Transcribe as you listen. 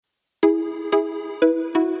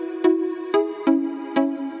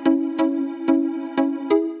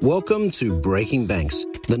Welcome to Breaking Banks,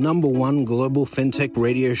 the #1 global fintech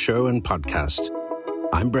radio show and podcast.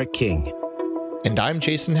 I'm Brett King. And I'm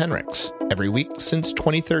Jason Henricks. Every week since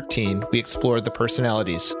 2013, we explore the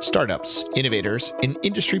personalities, startups, innovators, and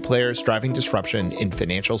industry players driving disruption in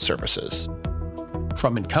financial services.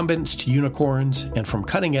 From incumbents to unicorns, and from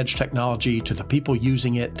cutting-edge technology to the people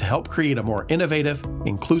using it to help create a more innovative,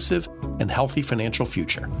 inclusive, and healthy financial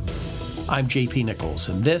future. I'm JP Nichols,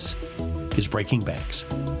 and this is Breaking Banks.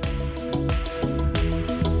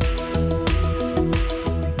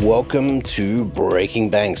 Welcome to Breaking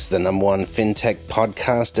Banks, the #1 fintech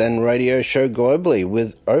podcast and radio show globally,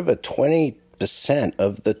 with over 20%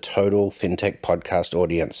 of the total fintech podcast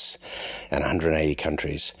audience and 180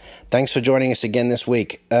 countries. Thanks for joining us again this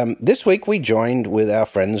week. This week we joined with our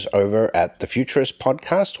friends over at the Futurist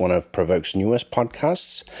podcast, one of Provoke's newest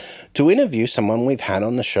podcasts, to interview someone we've had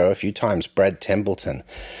on the show a few times, Brad Templeton.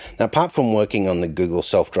 Now, apart from working on the Google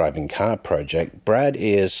self-driving car project, Brad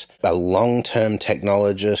is a long-term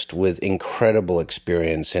technologist with incredible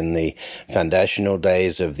experience in the foundational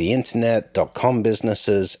days of the internet, .com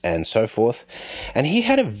businesses, and so forth. And he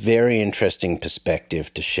had a very interesting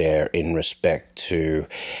perspective to share in respect to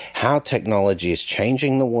how technology is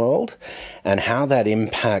changing the world and how that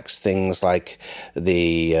impacts things like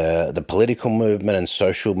the political movement and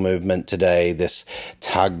social movement today, this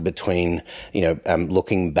tug between,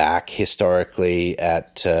 looking back historically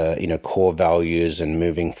at, core values and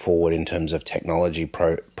moving forward in terms of technology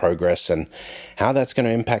progress and how that's going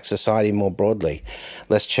to impact society more broadly.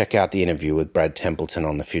 Let's check out the interview with Brad Templeton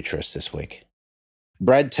on The Futurist this week.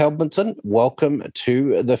 Brad Templeton, welcome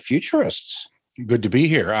to The Futurists. Good to be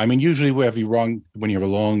here. I mean, usually when you have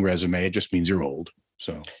a long resume, it just means you're old.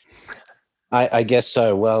 So, I guess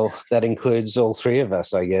so. Well, that includes all three of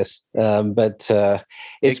us, I guess. But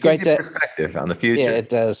it's great to perspective on the future. Yeah, it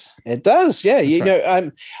does. It does. Yeah,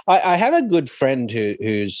 That's right. I have a good friend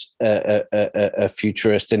who's a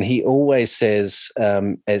futurist, and he always says,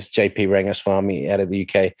 as JP Rangaswamy out of the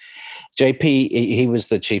UK. JP, he was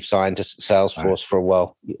the chief scientist at Salesforce for a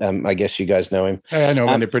while. I guess you guys know him. I know,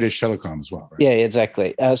 and at British Telecom as well. Right? Yeah,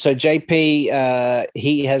 exactly. So JP,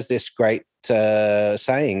 he has this great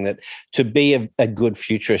saying that to be a good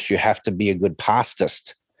futurist, you have to be a good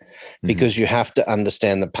pastist, because you have to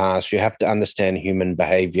understand the past, you have to understand human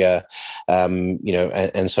behavior,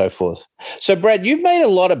 and so forth. So, Brad, you've made a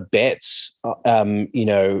lot of bets,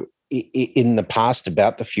 in the past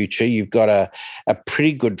about the future. You've got a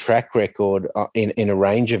pretty good track record in a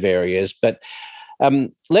range of areas. But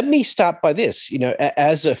let me start by this.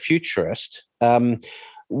 As a futurist,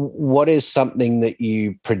 what is something that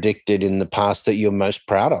you predicted in the past that you're most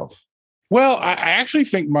proud of? Well, I actually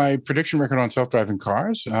think my prediction record on self-driving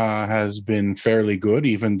cars has been fairly good,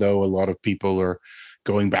 even though a lot of people are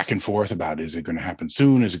going back and forth about, is it going to happen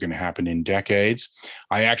soon? Is it going to happen in decades?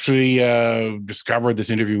 I actually discovered this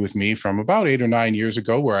interview with me from about 8 or 9 years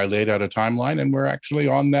ago, where I laid out a timeline, and we're actually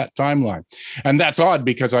on that timeline. And that's odd,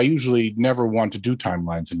 because I usually never want to do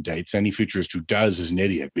timelines and dates. Any futurist who does is an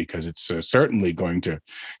idiot, because it's certainly going to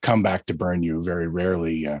come back to burn you. Very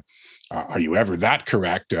rarely are you ever that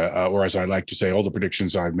correct? Or as I like to say, all the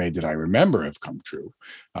predictions I've made that I remember have come true,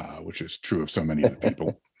 which is true of so many other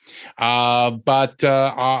people. But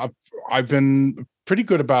I've been pretty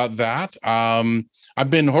good about that. I've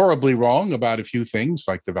been horribly wrong about a few things,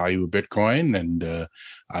 like the value of Bitcoin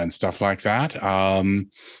and stuff like that. I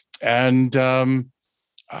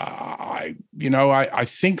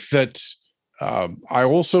think that I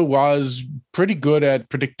also was pretty good at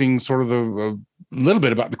predicting sort of a little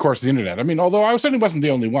bit about the course of the internet. I mean, although I certainly wasn't the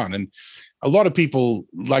only one, and a lot of people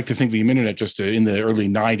like to think the internet just in the early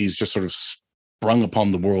 90s just sort of sprung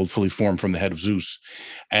upon the world fully formed from the head of Zeus.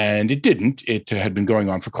 And it didn't. It had been going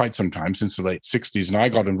on for quite some time, since the late 60s, and I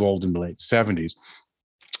got involved in the late 70s.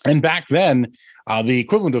 And back then, the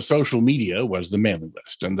equivalent of social media was the mailing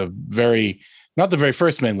list. And not the very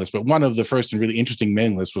first mailing list, but one of the first and really interesting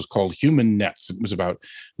mailing lists was called Human Nets. It was about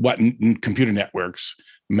what computer networks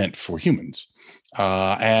meant for humans.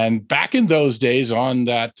 And back in those days, on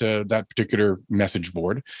that particular message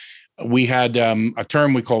board, we had a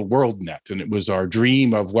term we called WorldNet, and it was our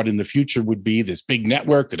dream of what in the future would be this big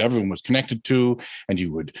network that everyone was connected to, and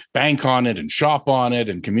you would bank on it and shop on it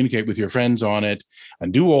and communicate with your friends on it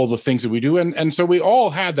and do all the things that we do. And so we all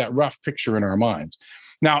had that rough picture in our minds.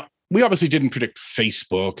 Now, we obviously didn't predict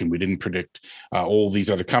Facebook, and we didn't predict all these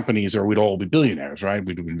other companies, or we'd all be billionaires, right?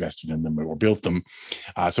 We'd have invested in them or built them.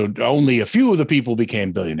 So only a few of the people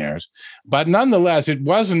became billionaires. But nonetheless, it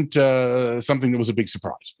wasn't something that was a big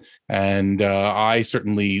surprise. And I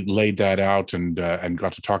certainly laid that out and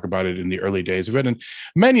got to talk about it in the early days of it. And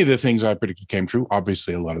many of the things I predicted came true.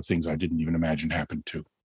 Obviously, a lot of things I didn't even imagine happened too.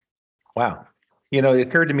 Wow. It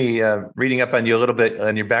occurred to me reading up on you a little bit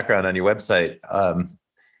on your background on your website,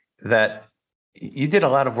 that you did a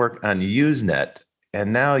lot of work on Usenet,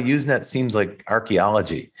 and now Usenet seems like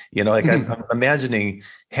archaeology. I'm imagining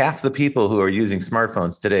half the people who are using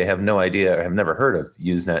smartphones today have no idea or have never heard of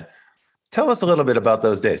Usenet. Tell us a little bit about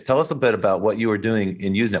those days. Tell us a bit about what you were doing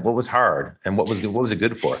in Usenet. What was hard, and what was it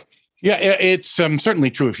good for? Yeah, it's certainly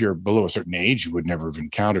true. If you're below a certain age, you would never have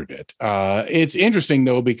encountered it. It's interesting,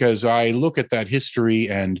 though, because I look at that history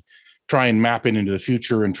and try and map it into the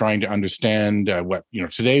future and trying to understand what,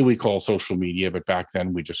 today we call social media, but back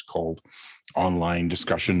then we just called online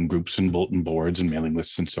discussion groups and bulletin boards and mailing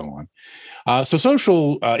lists and so on. So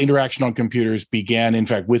social interaction on computers began, in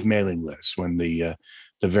fact, with mailing lists, when the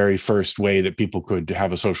very first way that people could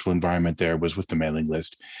have a social environment there was with the mailing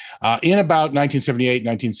list. In about 1978,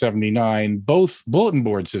 1979, both bulletin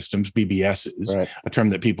board systems, BBSs, right, a term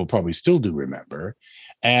that people probably still do remember,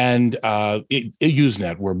 and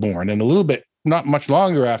Usenet were born. And a little bit, not much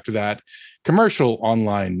longer after that, commercial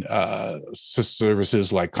online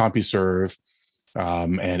services like CompuServe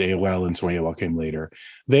and AOL, and so AOL came later,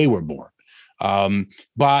 they were born.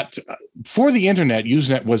 But for the internet,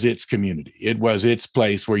 Usenet was its community. It was its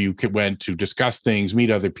place where you went to discuss things,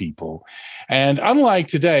 meet other people. And unlike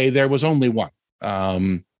today, there was only one.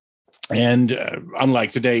 And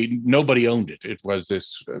unlike today, nobody owned it. It was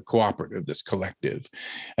this cooperative, this collective.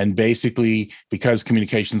 And basically, because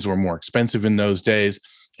communications were more expensive in those days,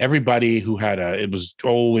 everybody who had it was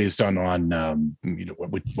always done on,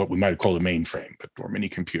 what we might have called a mainframe, or mini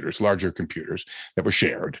computers, larger computers that were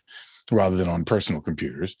shared, rather than on personal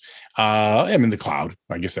computers. The cloud,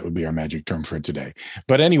 I guess that would be our magic term for it today.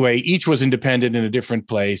 But anyway, each was independent in a different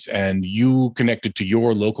place, and you connected to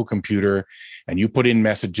your local computer and you put in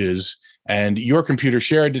messages, and your computer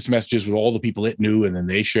shared its messages with all the people it knew, and then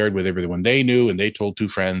they shared with everyone they knew, and they told two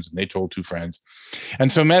friends, and they told two friends.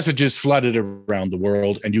 And so messages flooded around the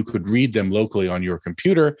world, and you could read them locally on your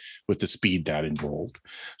computer with the speed that involved.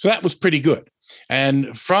 So that was pretty good.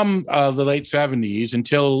 And from the late 70s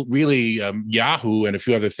until really Yahoo and a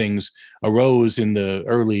few other things arose in the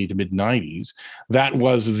early to mid 90s, that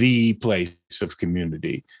was the place of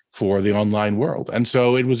community for the online world. And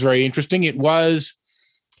so it was very interesting. It was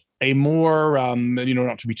a more,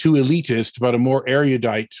 not to be too elitist, but a more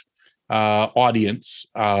erudite audience.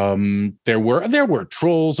 There were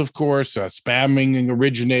trolls, of course, spamming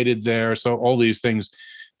originated there. So all these things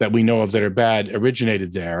that we know of that are bad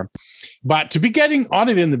originated there. But to be getting on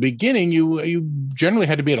it in the beginning, you generally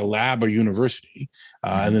had to be at a lab or university.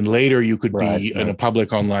 And then later you could be in a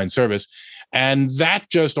public online service. And that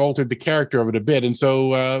just altered the character of it a bit. And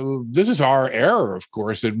so this is our error, of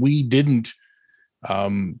course, that we didn't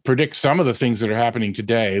predict some of the things that are happening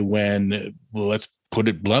today when, let's put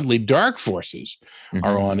it bluntly, dark forces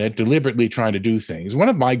are on it, deliberately trying to do things. One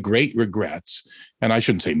of my great regrets, and I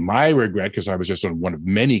shouldn't say my regret because I was just one of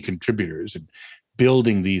many contributors in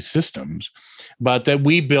building these systems, but that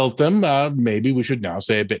we built them, maybe we should now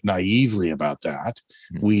say a bit naively about that.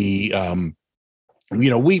 We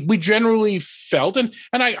generally felt, and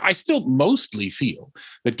I still mostly feel,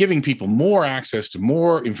 that giving people more access to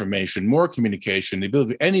more information, more communication, the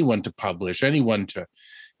ability of anyone to publish, anyone to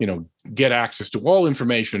get access to all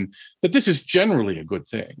information, that this is generally a good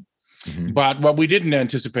thing. But what we didn't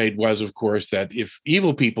anticipate was, of course, that if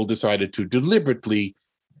evil people decided to deliberately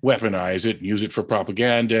weaponize it, use it for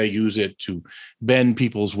propaganda, use it to bend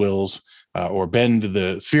people's wills or bend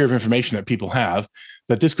the sphere of information that people have,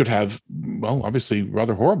 that this could have, well, obviously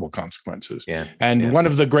rather horrible consequences. One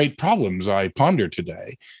of the great problems I ponder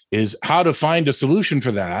today is how to find a solution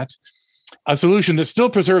for that, a solution that still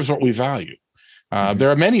preserves what we value. There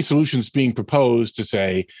are many solutions being proposed to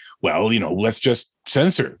say, well, let's just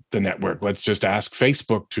censor the network. Let's just ask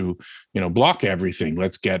Facebook to, block everything.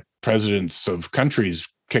 Let's get presidents of countries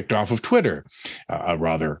kicked off of Twitter, a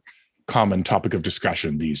rather common topic of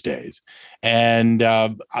discussion these days. And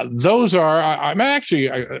those are, I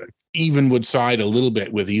even would side a little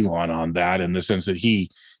bit with Elon on that, in the sense that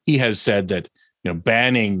he has said that,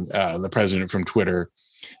 banning the president from Twitter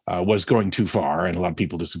was going too far, and a lot of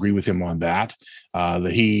people disagree with him on that.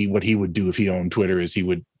 What he would do if he owned Twitter is he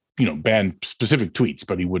would, ban specific tweets,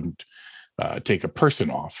 but he wouldn't take a person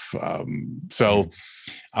off.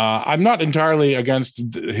 I'm not entirely against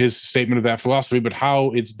his statement of that philosophy, but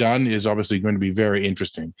how it's done is obviously going to be very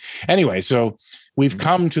interesting. Anyway, so we've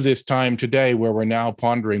come to this time today where we're now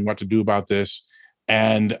pondering what to do about this.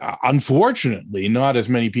 And unfortunately, not as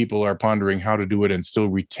many people are pondering how to do it and still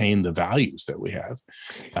retain the values that we have.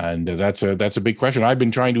 And that's a big question. I've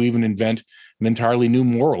been trying to even invent an entirely new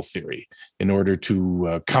moral theory in order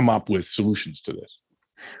to come up with solutions to this.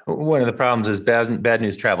 One of the problems is bad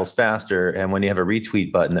news travels faster. And when you have a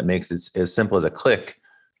retweet button that makes it as simple as a click,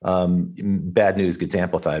 bad news gets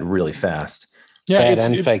amplified really fast. Yeah,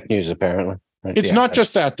 and fake news, apparently. It's not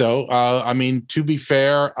just that, though. I mean, to be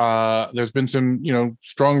fair, there's been some,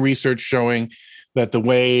 strong research showing that the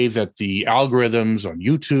way that the algorithms on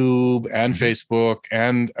YouTube and Facebook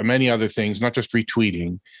and many other things, not just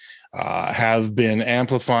retweeting, have been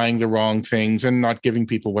amplifying the wrong things and not giving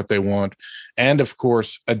people what they want. And of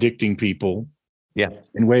course, addicting people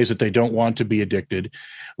in ways that they don't want to be addicted,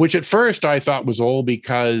 which at first I thought was all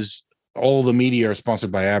because all the media are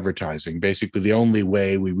sponsored by advertising. Basically, the only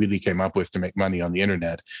way we really came up with to make money on the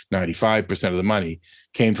internet, 95% of the money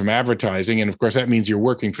came from advertising. And of course, that means you're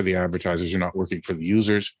working for the advertisers, you're not working for the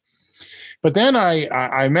users. But then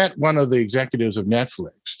I met one of the executives of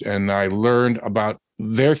Netflix, and I learned about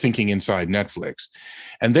their thinking inside Netflix.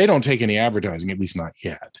 And they don't take any advertising, at least not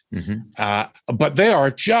yet. But they are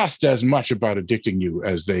just as much about addicting you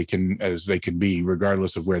as they can be,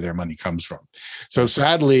 regardless of where their money comes from. So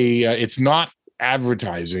sadly, it's not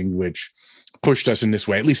advertising which pushed us in this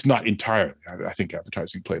way, at least not entirely. I think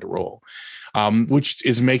advertising played a role, which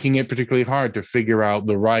is making it particularly hard to figure out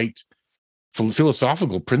the right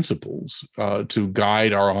philosophical principles to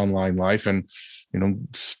guide our online life and,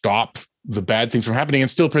 stop the bad things from happening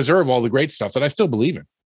and still preserve all the great stuff that I still believe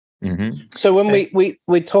in. So when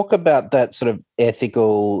we talk about that sort of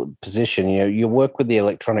ethical position, you work with the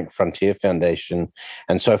Electronic Frontier Foundation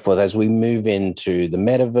and so forth, as we move into the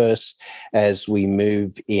metaverse, as we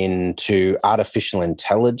move into artificial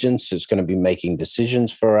intelligence, it's going to be making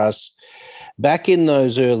decisions for us. Back in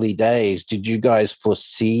those early days, did you guys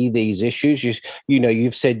foresee these issues?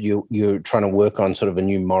 You've said you're trying to work on sort of a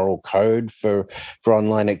new moral code for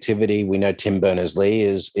online activity. We know Tim Berners-Lee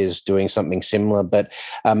is doing something similar, but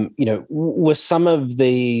were some of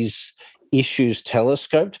these issues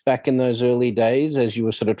telescoped back in those early days as you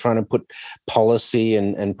were sort of trying to put policy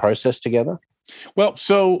and process together? Well,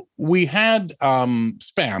 so we had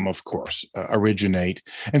spam, of course, originate.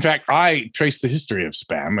 In fact, I traced the history of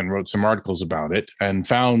spam and wrote some articles about it and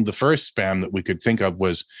found the first spam that we could think of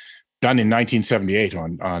was done in 1978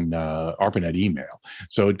 on ARPANET email.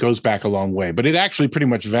 So it goes back a long way. But it actually pretty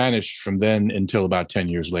much vanished from then until about 10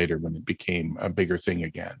 years later when it became a bigger thing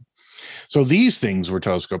again. So these things were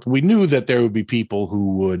telescoped. We knew that there would be people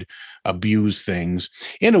who would abuse things.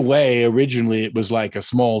 In a way, originally, it was like a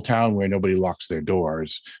small town where nobody locks their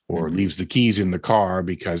doors or leaves the keys in the car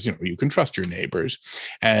because, you can trust your neighbors.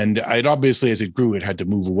 And it obviously, as it grew, it had to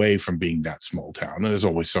move away from being that small town. And there's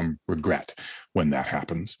always some regret when that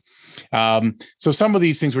happens. So some of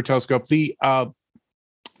these things were telescoped. The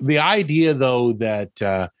idea, though,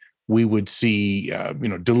 that we would see,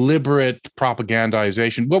 deliberate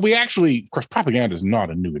propagandization. Well, we actually, of course, propaganda is not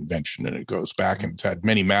a new invention, and it goes back and it's had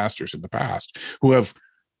many masters in the past who have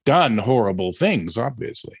done horrible things,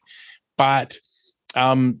 obviously. But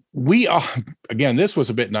we are, again, this was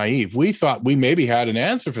a bit naive. We thought we maybe had an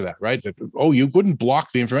answer for that, right? That, you wouldn't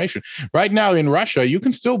block the information. Right now in Russia, you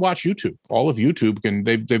can still watch YouTube. All of YouTube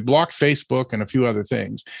they've blocked Facebook and a few other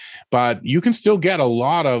things, but you can still get a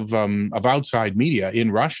lot of outside media in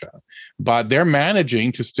Russia. But they're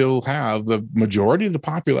managing to still have the majority of the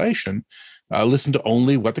population listen to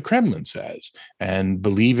only what the Kremlin says and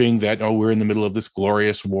believing that, we're in the middle of this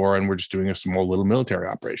glorious war and we're just doing a small little military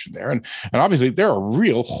operation there. And obviously there are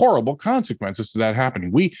real horrible consequences to that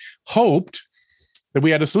happening. We hoped that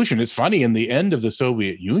we had a solution. It's funny, in the end of the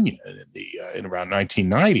Soviet Union in around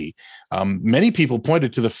 1990, many people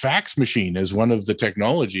pointed to the fax machine as one of the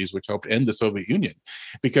technologies which helped end the Soviet Union,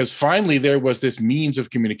 because finally there was this means of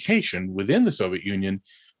communication within the Soviet Union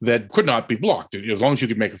that could not be blocked. As long as you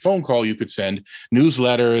could make a phone call, you could send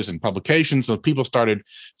newsletters and publications. So people started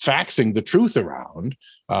faxing the truth around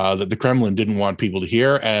that the Kremlin didn't want people to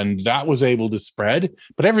hear, and that was able to spread.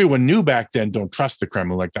 But everyone knew back then, don't trust the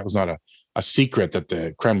Kremlin. Like, that was not a secret that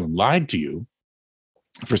the Kremlin lied to you.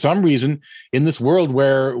 For some reason, in this world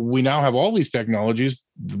where we now have all these technologies,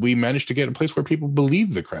 we managed to get a place where people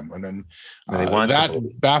believe the Kremlin, and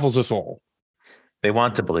that baffles us all. They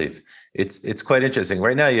want to believe. It's quite interesting.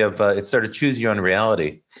 Right now, you have it's sort of choose your own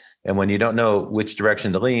reality, and when you don't know which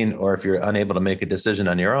direction to lean, or if you're unable to make a decision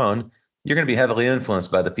on your own, you're going to be heavily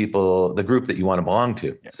influenced by the group that you want to belong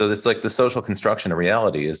to. Yeah. So it's like the social construction of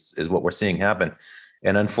reality is what we're seeing happen.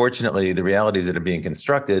 And unfortunately, the realities that are being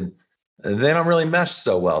constructed, they don't really mesh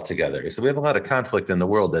so well together. So we have a lot of conflict in the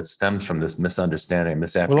world that stems from this misunderstanding,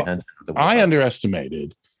 misapprehension of the world. I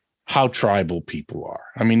underestimated how tribal people are.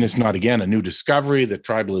 I mean, it's not, again, a new discovery that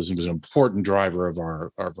tribalism is an important driver of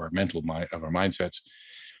our mindsets,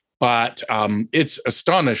 but it's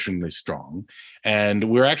astonishingly strong. And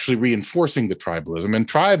we're actually reinforcing the tribalism. And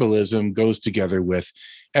tribalism goes together with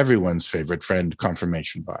everyone's favorite friend,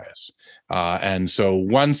 confirmation bias. And so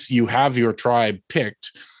once you have your tribe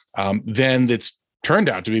picked, then it's turned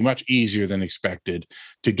out to be much easier than expected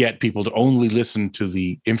to get people to only listen to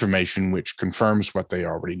the information which confirms what they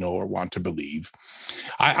already know or want to believe.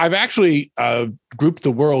 I've actually grouped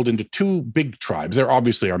the world into two big tribes. There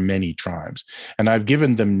obviously are many tribes, and I've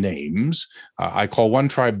given them names. I call one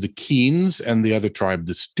tribe the Keens and the other tribe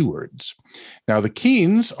the Stewards. Now, the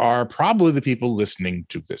Keens are probably the people listening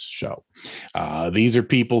to this show. These are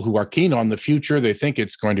people who are keen on the future. They think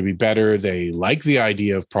it's going to be better. They like the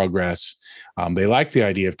idea of progress. They like the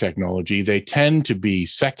idea of technology. They tend to be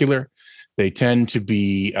secular. They tend to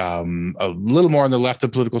be a little more on the left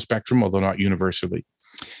of the political spectrum, although not universally.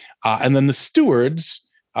 And then the Stewards,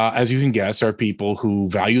 as you can guess, are people who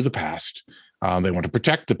value the past. They want to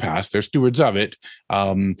protect the past. They're stewards of it.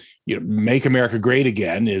 Make America Great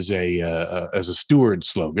Again is a steward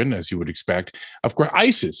slogan, as you would expect. Of course,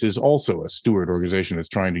 ISIS is also a steward organization that's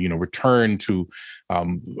trying to, return to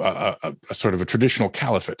a sort of a traditional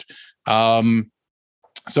caliphate.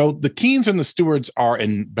 So the Keens and the Stewards are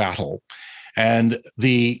in battle. And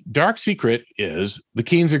the dark secret is the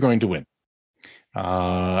Keens are going to win.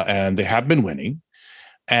 And they have been winning.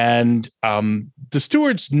 And the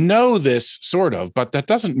Stewards know this sort of, but that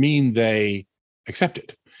doesn't mean they accept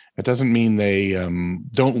it. It doesn't mean they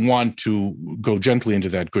don't want to go gently into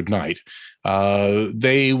that good night.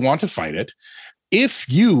 They want to fight it. If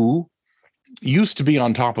you used to be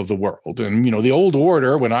on top of the world, and the old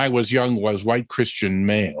order when I was young was white Christian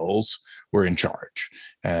males were in charge,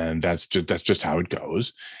 and that's just how it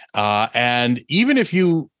goes. And even if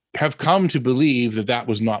you have come to believe that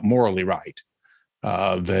was not morally right,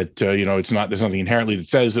 it's not, there's nothing inherently that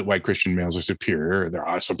says that white Christian males are superior. There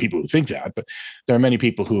are some people who think that, but there are many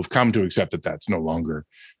people who have come to accept that that's no longer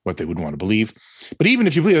what they would want to believe. But even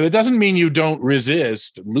if you believe it, it doesn't mean you don't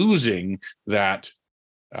resist losing that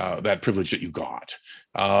privilege that you got.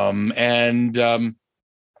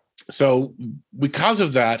 So because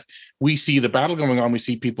of that, we see the battle going on. We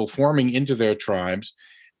see people forming into their tribes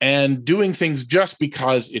and doing things just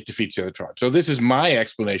because it defeats the other tribe. So this is my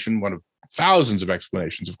explanation, one of thousands of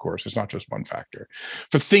explanations, of course. It's not just one factor,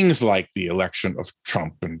 for things like the election of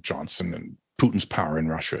Trump and Johnson and Putin's power in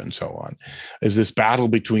Russia and so on, is this battle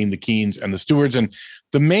between the Keens and the Stewards. And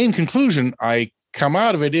the main conclusion I come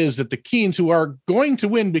out of it is that the Keens, who are going to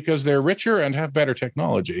win because they're richer and have better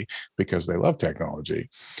technology, because they love technology,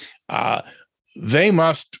 they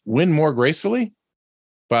must win more gracefully,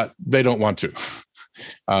 but they don't want to.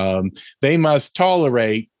 They must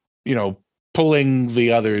tolerate, pulling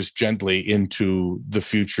the others gently into the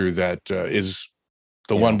future that is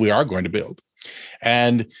the one we are going to build.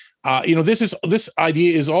 And this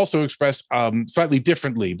idea is also expressed slightly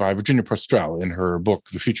differently by Virginia Postrel in her book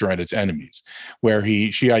 *The Future and Its Enemies*, where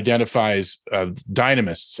she identifies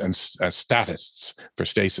dynamists and statists for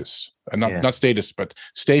stasis, not statists, but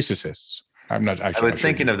stasicists. I'm not actually. I was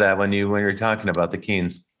thinking of that when you were talking about the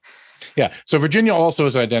Keens. Yeah. So Virginia also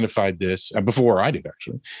has identified this before I did,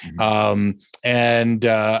 actually. Mm-hmm. And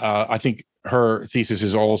I think her thesis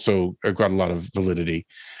has also got a lot of validity.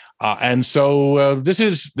 And so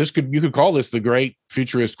you could call this the great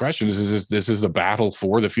futurist question. This is the battle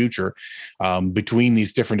for the future between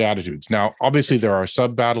these different attitudes. Now, obviously, there are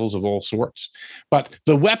sub battles of all sorts, but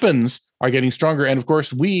the weapons are getting stronger. And of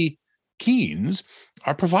course, we Keens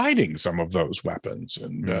are providing some of those weapons.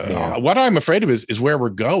 And what I'm afraid of is where we're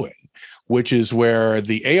going, which is where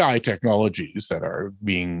the AI technologies that are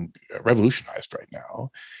being revolutionized right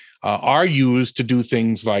now are used to do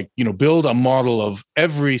things like, build a model of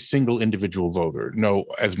every single individual voter, know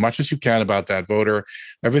as much as you can about that voter,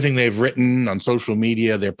 everything they've written on social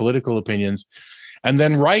media, their political opinions, and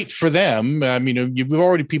then write for them.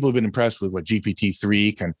 People have been impressed with what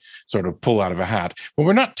GPT-3 can sort of pull out of a hat. But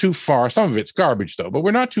we're not too far. Some of it's garbage, though, but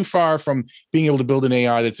we're not too far from being able to build an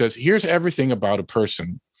AI that says, here's everything about a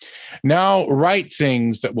person. Now write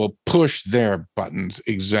things that will push their buttons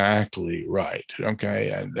exactly right.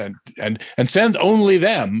 Okay. And send only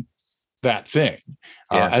them that thing,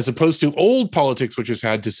 as opposed to old politics, which has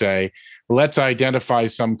had to say, let's identify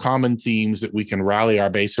some common themes that we can rally our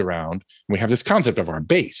base around. We have this concept of our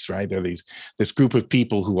base, right? They're this group of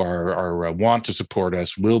people who are want to support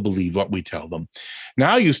us, will believe what we tell them.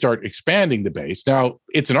 Now you start expanding the base. Now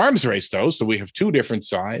it's an arms race, though, so we have two different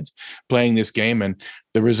sides playing this game, and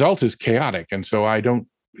the result is chaotic. And so I don't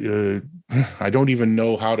even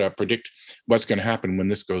know how to predict what's going to happen when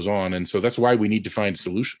this goes on. And so that's why we need to find a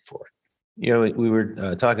solution for it. You know, we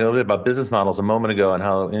were talking a little bit about business models a moment ago and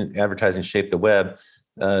how advertising shaped the web.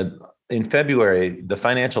 In February, the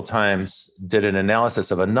Financial Times did an analysis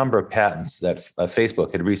of a number of patents that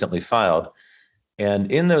Facebook had recently filed. And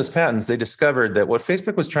in those patents, they discovered that what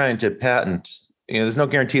Facebook was trying to patent, there's no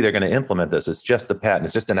guarantee they're going to implement this. It's just a patent.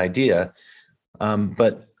 It's just an idea.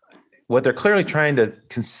 But what they're clearly trying to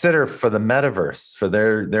consider for the metaverse, for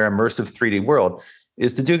their immersive 3D world,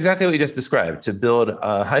 is to do exactly what you just described, to build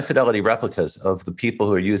high fidelity replicas of the people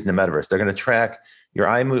who are using the metaverse. They're going to track your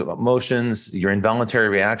eye motions, your involuntary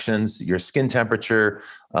reactions, your skin temperature,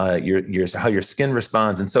 how your skin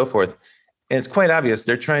responds, and so forth. And it's quite obvious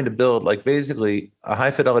they're trying to build like basically a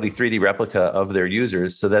high fidelity 3D replica of their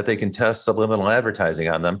users so that they can test subliminal advertising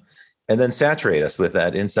on them and then saturate us with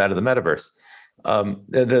that inside of the metaverse.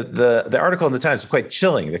 The article in the Times was quite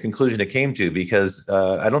chilling, the conclusion it came to, because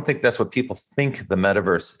I don't think that's what people think the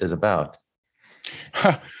metaverse is about.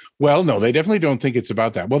 Well, no, they definitely don't think it's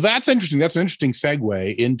about that. Well, that's interesting. That's an interesting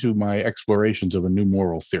segue into my explorations of a new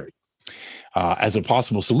moral theory as a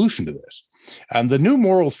possible solution to this. And the new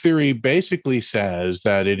moral theory basically says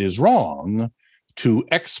that it is wrong to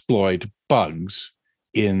exploit bugs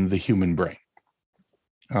in the human brain.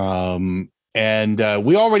 And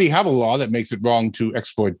we already have a law that makes it wrong to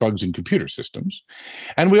exploit bugs in computer systems.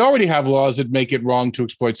 And we already have laws that make it wrong to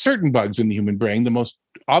exploit certain bugs in the human brain, the most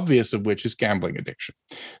obvious of which is gambling addiction.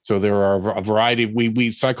 So there are a variety.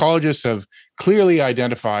 We psychologists have clearly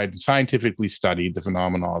identified, scientifically studied the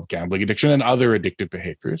phenomenon of gambling addiction and other addictive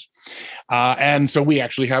behaviors. And so we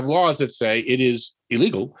actually have laws that say it is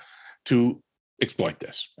illegal to exploit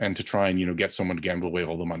this and to try and, get someone to gamble away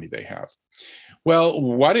all the money they have. Well,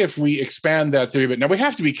 what if we expand that theory? But now we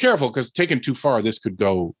have to be careful, because taken too far, this could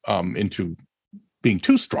go into being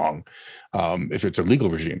too strong if it's a legal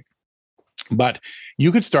regime. But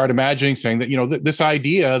you could start imagining saying that, this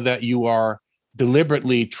idea that you are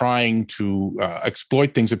deliberately trying to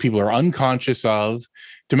exploit things that people are unconscious of,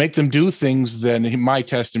 to make them do things, then my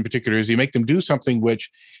test in particular is you make them do something which,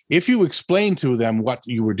 if you explain to them what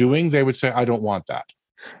you were doing, they would say, I don't want that.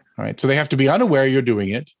 All right. So they have to be unaware you're doing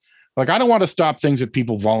it. Like, I don't want to stop things that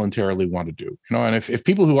people voluntarily want to do, and if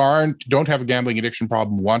people who don't have a gambling addiction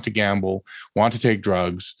problem want to gamble, want to take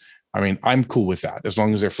drugs, I'm cool with that as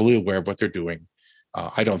long as they're fully aware of what they're doing.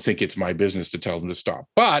 I don't think it's my business to tell them to stop,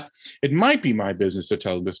 but it might be my business to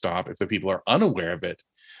tell them to stop if the people are unaware of it,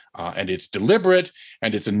 and it's deliberate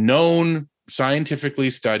and it's a known, scientifically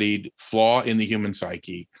studied flaw in the human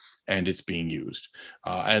psyche, and it's being used.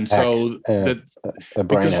 And so a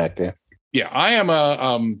brain hack. Yeah,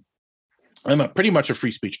 I'm pretty much a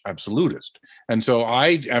free speech absolutist. And so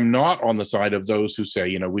I am not on the side of those who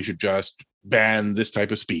say, we should just ban this type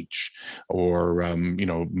of speech or,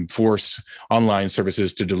 force online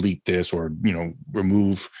services to delete this or,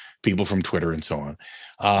 remove people from Twitter and so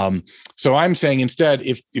on. So I'm saying instead,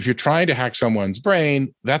 if you're trying to hack someone's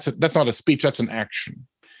brain, that's not a speech, that's an action.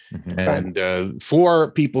 Mm-hmm. And for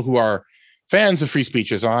people who are fans of free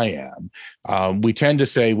speech, as I am, we tend to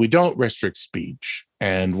say we don't restrict speech.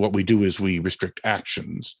 And what we do is we restrict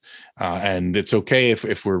actions. And it's okay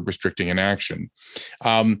if we're restricting an action.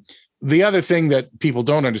 The other thing that people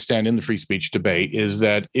don't understand in the free speech debate is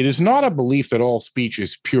that it is not a belief that all speech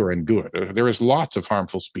is pure and good. There is lots of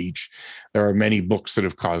harmful speech. There are many books that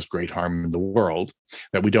have caused great harm in the world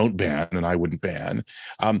that we don't ban, and I wouldn't ban.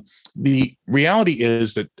 The reality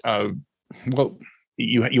is that,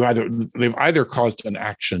 they've either caused an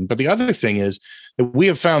action, but the other thing is that we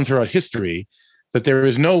have found throughout history that there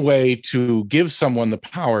is no way to give someone the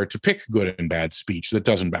power to pick good and bad speech that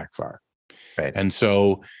doesn't backfire. Right. And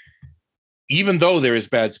so even though there is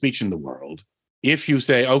bad speech in the world, if you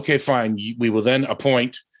say, okay, fine, we will then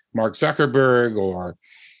appoint Mark Zuckerberg or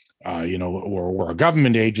a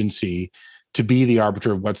government agency to be the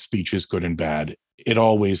arbiter of what speech is good and bad, it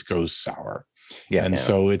always goes sour. Yeah, and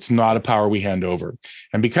so it's not a power we hand over.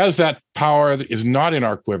 And because that power is not in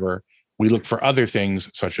our quiver, we look for other things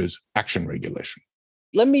such as action regulation.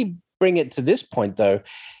 Let me bring it to this point, though,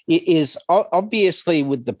 is obviously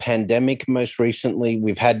with the pandemic most recently,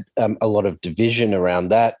 we've had a lot of division around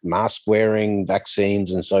that, mask wearing,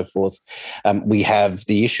 vaccines, and so forth. We have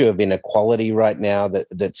the issue of inequality right now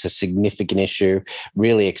that's a significant issue,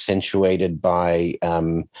 really accentuated by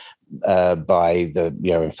the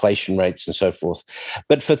inflation rates and so forth.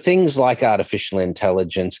 But for things like artificial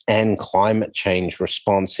intelligence and climate change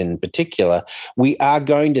response in particular, we are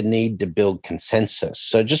going to need to build consensus.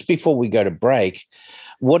 So just before we go to break,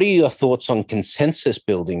 what are your thoughts on consensus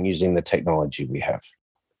building using the technology we have?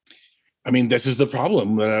 I mean, this is the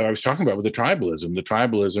problem that I was talking about with the tribalism. The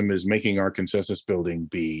tribalism is making our consensus building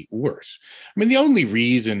be worse. I mean, the only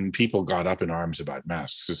reason people got up in arms about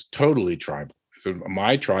masks is totally tribal. So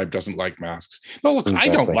my tribe doesn't like masks. No, look,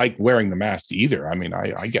 exactly. I don't like wearing the mask either. I mean,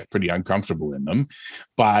 I get pretty uncomfortable in them,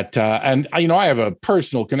 but I have a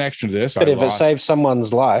personal connection to this. But if it saves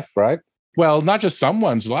someone's life, right? Well, not just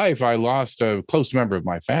someone's life. I lost a close member of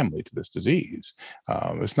my family to this disease.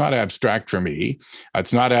 It's not abstract for me.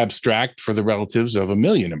 It's not abstract for the relatives of 1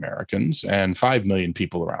 million Americans and 5 million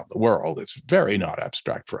people around the world. It's very not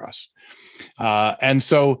abstract for us. And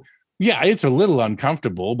so, yeah, it's a little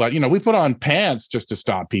uncomfortable, but, we put on pants just to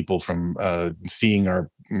stop people from seeing our,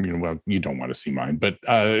 well, you don't want to see mine, but,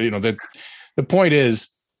 the point is,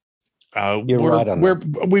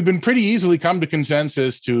 we've been pretty easily come to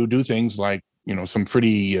consensus to do things like, some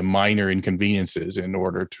pretty minor inconveniences in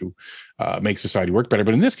order to make society work better.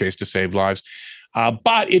 But in this case, to save lives.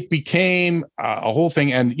 But it became a whole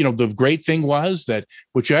thing. And, the great thing was that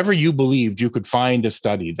whichever you believed, you could find a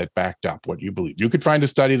study that backed up what you believed. You could find a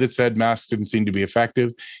study that said masks didn't seem to be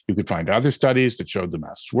effective. You could find other studies that showed the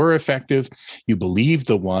masks were effective. You believed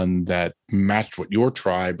the one that matched what your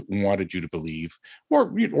tribe wanted you to believe,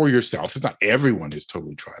 or yourself. It's not everyone is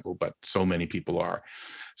totally tribal, but so many people are.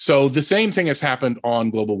 So the same thing has happened on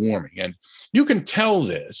global warming. And you can tell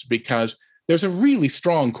this because there's a really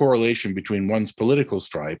strong correlation between one's political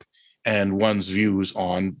stripe and one's views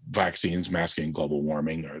on vaccines, masking, and global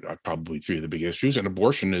warming are probably three of the big issues. And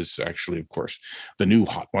abortion is actually, of course, the new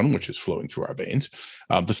hot one, which is flowing through our veins.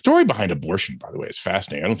 The story behind abortion, by the way, is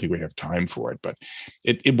fascinating. I don't think we have time for it, but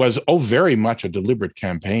it was very much a deliberate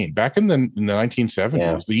campaign. Back in the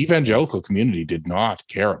 1970s, the evangelical community did not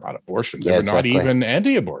care about abortion. They were not even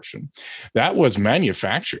anti-abortion. That was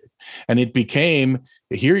manufactured. And it became,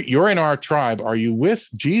 here, you're in our tribe. Are you with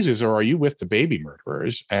Jesus or are you with the baby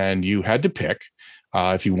murderers? And you had to pick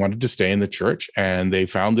if you wanted to stay in the church. And they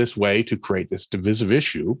found this way to create this divisive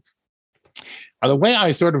issue. The way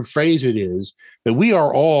I sort of phrase it is that we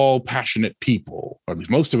are all passionate people, or at least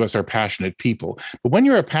most of us are passionate people. But when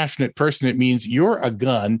you're a passionate person, it means you're a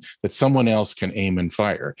gun that someone else can aim and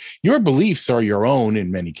fire. Your beliefs are your own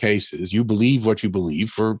in many cases. You believe what you believe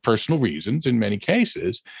for personal reasons in many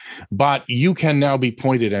cases, but you can now be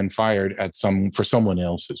pointed and fired at for someone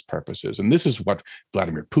else's purposes. And this is what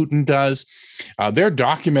Vladimir Putin does. There are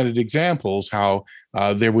documented examples how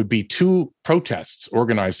there would be two protests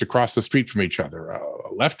organized across the street from each other, a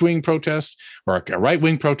left-wing protest or a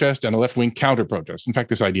right-wing protest and a left-wing counter-protest. In fact,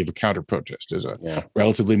 this idea of a counter-protest is a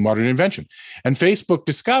relatively modern invention. And Facebook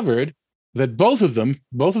discovered that both of the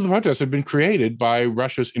protests had been created by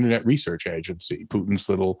Russia's Internet Research Agency, Putin's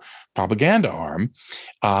little propaganda arm,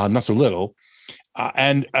 not so little.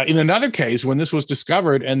 And in another case, when this was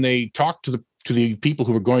discovered and they talked to the people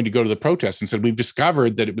who were going to go to the protest and said, we've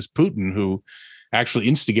discovered that it was Putin who actually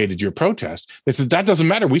instigated your protest. They said, that doesn't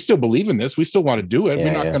matter. We still believe in this. We still want to do it.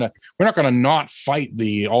 We're not gonna not fight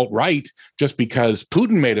the alt-right just because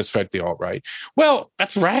Putin made us fight the alt-right. Well,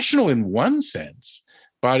 that's rational in one sense,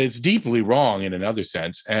 but it's deeply wrong in another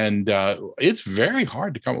sense. And it's very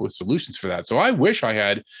hard to come up with solutions for that. So I wish I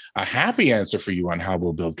had a happy answer for you on how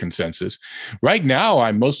we'll build consensus. Right now,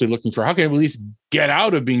 I'm mostly looking for how can we at least get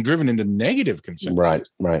out of being driven into negative consensus.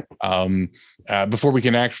 Right. Before we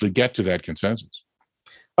can actually get to that consensus.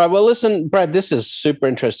 All right, well, listen, Brad, this is super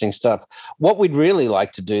interesting stuff. What we'd really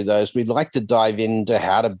like to do, though, is we'd like to dive into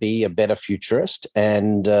how to be a better futurist.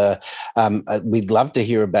 And we'd love to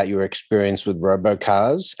hear about your experience with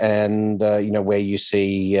robocars and, where you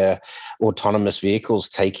see autonomous vehicles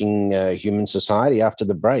taking human society after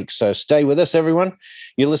the break. So stay with us, everyone.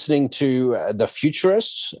 You're listening to The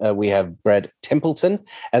Futurists. We have Brad Templeton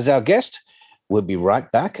as our guest. We'll be right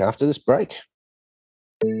back after this break.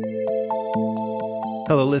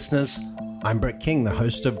 Hello, listeners. I'm Brett King, the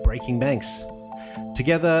host of Breaking Banks.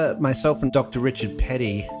 Together, myself and Dr. Richard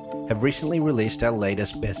Petty have recently released our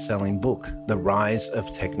latest best-selling book, The Rise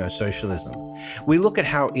of Techno-Socialism. We look at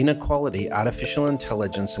how inequality, artificial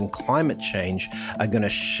intelligence, and climate change are going to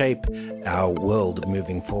shape our world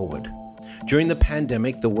moving forward. During the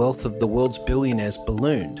pandemic, the wealth of the world's billionaires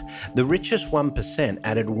ballooned. The richest 1%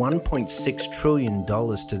 added $1.6 trillion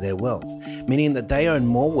to their wealth, meaning that they own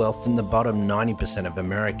more wealth than the bottom 90% of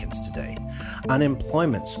Americans today.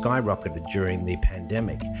 Unemployment skyrocketed during the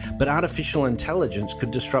pandemic, but artificial intelligence could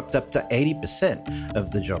disrupt up to 80% of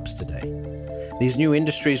the jobs today. These new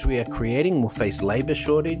industries we are creating will face labor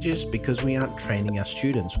shortages because we aren't training our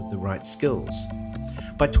students with the right skills.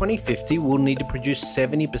 By 2050, we'll need to produce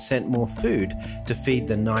 70% more food to feed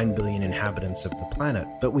the 9 billion inhabitants of the planet,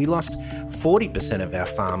 but we lost 40% of our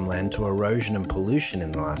farmland to erosion and pollution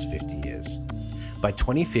in the last 50 years. By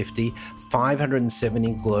 2050,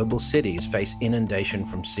 570 global cities face inundation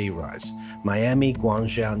from sea rise. Miami,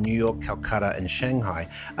 Guangzhou, New York, Calcutta, and Shanghai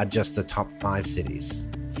are just the top 5 cities.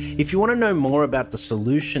 If you want to know more about the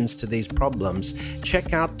solutions to these problems,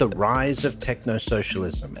 check out The Rise of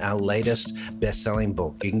Techno-Socialism, our latest best-selling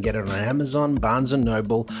book. You can get it on Amazon, Barnes &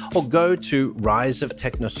 Noble, or go to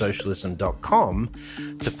riseoftechnosocialism.com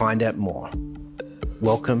to find out more.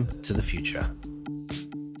 Welcome to the future.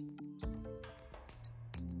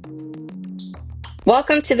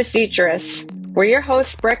 Welcome to The Futurists, where your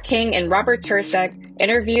hosts Brett King and Robert Tursek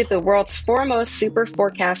interview the world's foremost super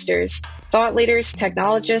forecasters, thought leaders,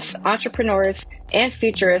 technologists, entrepreneurs, and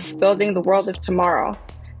futurists building the world of tomorrow.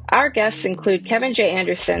 Our guests include Kevin J.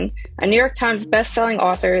 Anderson, a New York Times bestselling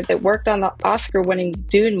author that worked on the Oscar-winning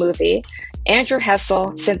Dune movie, Andrew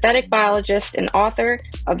Hessel, synthetic biologist and author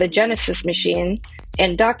of The Genesis Machine,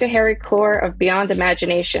 and Dr. Harry Kloor of Beyond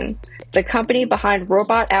Imagination, the company behind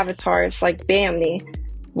robot avatars like Bamni,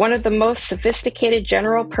 one of the most sophisticated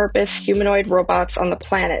general-purpose humanoid robots on the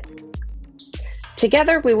planet.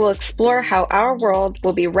 Together, we will explore how our world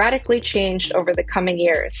will be radically changed over the coming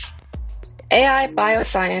years. AI,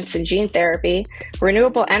 bioscience and gene therapy,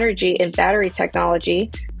 renewable energy and battery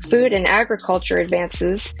technology, food and agriculture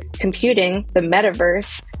advances, computing, the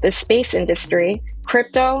metaverse, the space industry,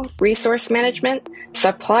 crypto, resource management,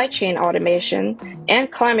 supply chain automation,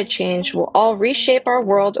 and climate change will all reshape our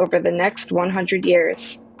world over the next 100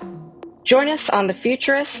 years. Join us on The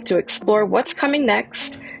Futurists to explore what's coming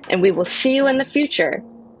next, and we will see you in the future.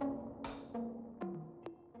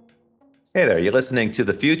 Hey there, you're listening to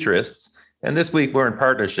The Futurists, and this week we're in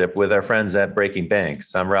partnership with our friends at Breaking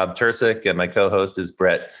Banks. I'm Rob Tursek, and my co-host is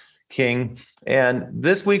Brett King, and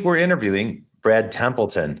this week we're interviewing Brad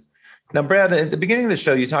Templeton. Now, Brad, at the beginning of the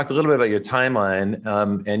show, you talked a little bit about your timeline,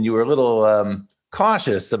 and you were a little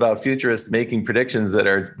cautious about futurists making predictions that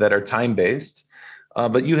are time-based.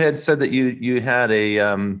 But you had said that you had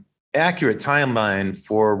a accurate timeline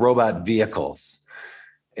for robot vehicles.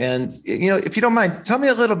 And, if you don't mind, tell me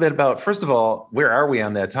a little bit about, first of all, where are we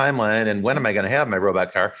on that timeline and when am I going to have my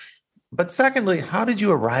robot car? But secondly, how did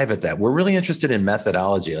you arrive at that? We're really interested in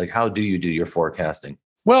methodology. Like, how do you do your forecasting?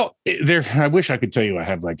 Well, I wish I could tell you I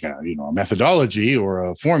have like a methodology or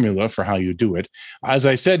a formula for how you do it. As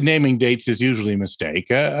I said, naming dates is usually a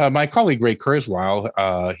mistake. My colleague Ray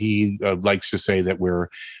Kurzweil, he likes to say that we're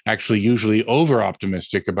actually usually over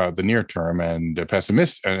optimistic about the near term and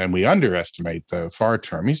pessimistic, and we underestimate the far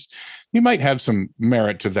term. He might have some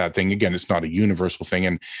merit to that thing. Again, it's not a universal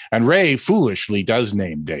thing. And Ray foolishly does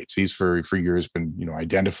name dates. He's for years been,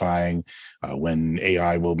 identifying when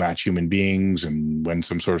AI will match human beings and when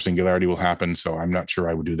some sort of singularity will happen. So I'm not sure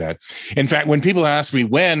I would do that. In fact, when people ask me,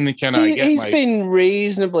 when can I get He's been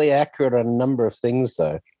reasonably accurate on a number of things,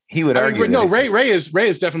 though. He would argue. No, Ray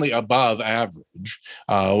is definitely above average,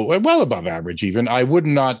 well above average even. I would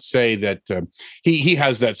not say that he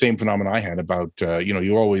has that same phenomenon I had about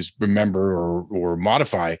you always remember or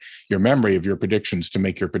modify your memory of your predictions to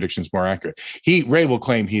make your predictions more accurate. Ray will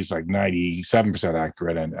claim he's like 97%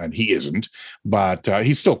 accurate, and he isn't, but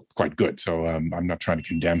he's still quite good. So I'm not trying to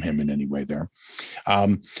condemn him in any way there.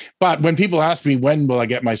 But when people ask me when will I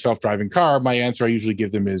get my self-driving car, my answer I usually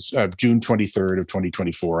give them is June 23rd of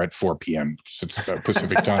 2024. At 4 p.m.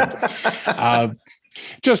 Pacific time.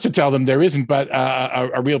 Just to tell them there isn't, but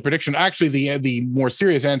a real prediction. Actually, the more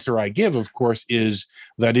serious answer I give, of course, is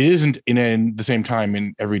that it isn't in the same time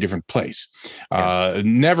in every different place.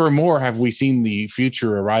 Never more have we seen the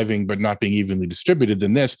future arriving but not being evenly distributed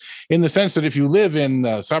than this, in the sense that if you live in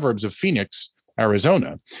the suburbs of Phoenix,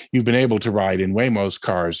 Arizona, you've been able to ride in Waymo's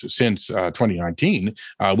cars since 2019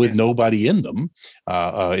 with nobody in them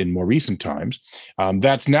in more recent times.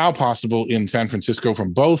 That's now possible in San Francisco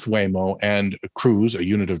from both Waymo and Cruise, a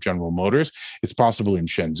unit of General Motors. It's possible in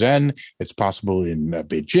Shenzhen. It's possible in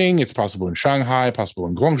Beijing. It's possible in Shanghai, possible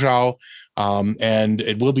in Guangzhou. and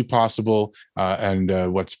it will be possible.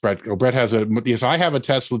 What's Brett? Oh, Brett has yes, I have a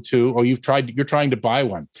Tesla too. Oh, you're trying to buy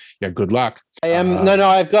one. Yeah, good luck. I am. No,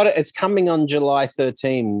 I've got it. It's coming on July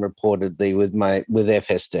 13, reportedly, with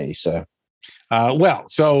FSD. So.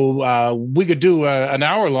 We could do an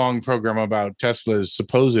hour-long program about Tesla's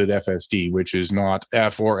supposed FSD, which is not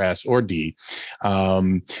F or S or D,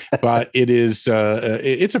 but it is.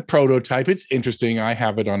 It's a prototype. It's interesting. I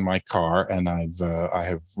have it on my car, and I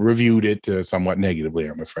have reviewed it somewhat negatively,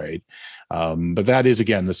 I'm afraid. But that is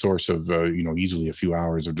again the source of easily a few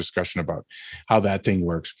hours of discussion about how that thing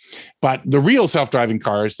works. But the real self-driving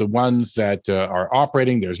cars, the ones that are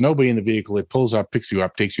operating, there's nobody in the vehicle. It pulls up, picks you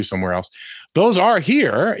up, takes you somewhere else. Those are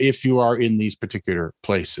here if you are in these particular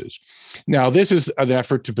places. Now, this is an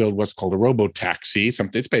effort to build what's called a robo-taxi.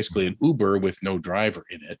 It's basically an Uber with no driver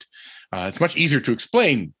in it. It's much easier to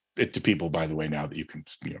explain it to people, by the way, now that you can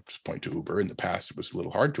just point to Uber. In the past, it was a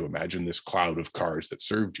little hard to imagine this cloud of cars that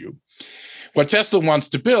served you. What Tesla wants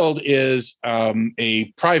to build is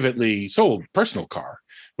a privately sold personal car,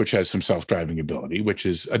 which has some self-driving ability, which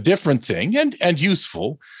is a different thing and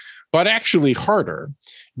useful, but actually harder,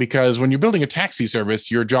 because when you're building a taxi service,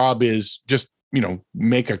 your job is just,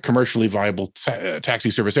 make a commercially viable taxi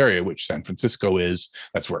service area, which San Francisco is.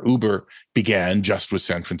 That's where Uber began, just with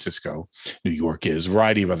San Francisco. New York is, a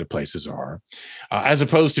variety of other places are, as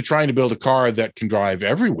opposed to trying to build a car that can drive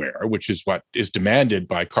everywhere, which is what is demanded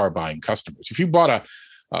by car buying customers. If you bought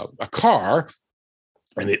a car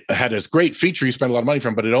and it had this great feature you spent a lot of money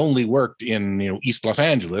from, but it only worked in East Los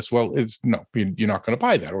Angeles, well, you're not going to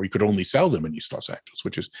buy that, or you could only sell them in East Los Angeles,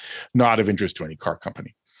 which is not of interest to any car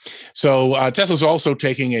company. So Tesla's also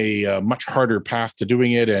taking a much harder path to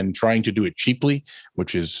doing it and trying to do it cheaply,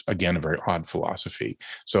 which is, again, a very odd philosophy.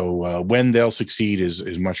 So when they'll succeed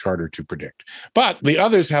is much harder to predict. But the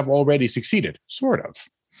others have already succeeded, sort of,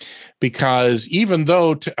 because even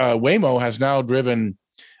though Waymo has now driven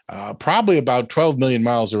probably about 12 million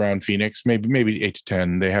miles around Phoenix, maybe 8 to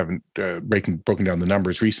 10. They haven't broken down the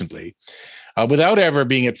numbers recently, without ever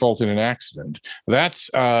being at fault in an accident. That's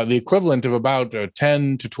the equivalent of about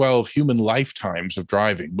 10 to 12 human lifetimes of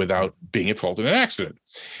driving without being at fault in an accident,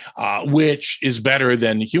 which is better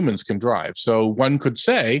than humans can drive. So one could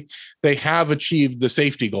say they have achieved the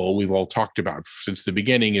safety goal we've all talked about since the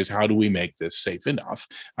beginning, is how do we make this safe enough?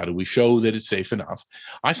 How do we show that it's safe enough?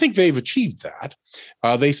 I think they've achieved that.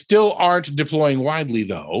 They still aren't deploying widely,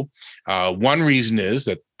 though. One reason is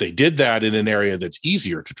that they did that in an area that's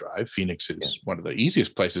easier to drive. Phoenix is one of the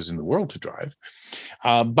easiest places in the world to drive.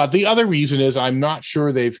 But the other reason is I'm not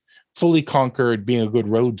sure they've fully conquered being a good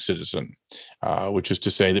road citizen, which is to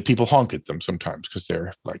say that people honk at them sometimes because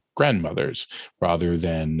they're like grandmothers rather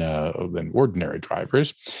than ordinary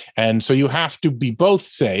drivers. And so you have to be both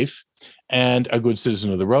safe and a good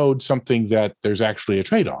citizen of the road, something that there's actually a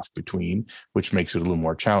trade-off between, which makes it a little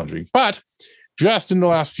more challenging. But just in the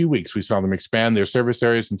last few weeks, we saw them expand their service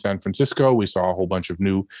areas in San Francisco. We saw a whole bunch of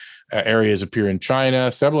new areas appear in China.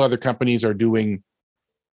 Several other companies are doing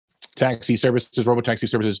taxi services, robotaxi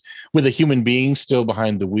services, with a human being still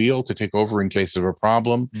behind the wheel to take over in case of a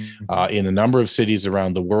problem in a number of cities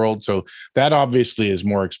around the world. So that obviously is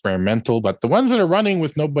more experimental, but the ones that are running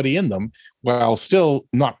with nobody in them, while still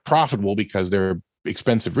not profitable because they're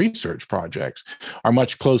expensive research projects, are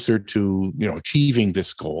much closer to achieving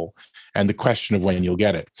this goal, and the question of when you'll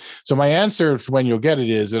get it. So my answer for when you'll get it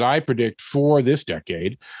is that I predict for this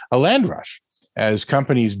decade a land rush, as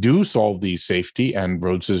companies do solve these safety and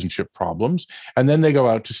road citizenship problems, and then they go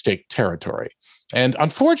out to stake territory. And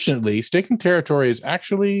unfortunately, staking territory is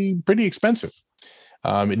actually pretty expensive.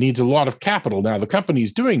 It needs a lot of capital. Now, the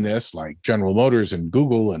companies doing this, like General Motors and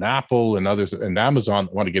Google and Apple and others and Amazon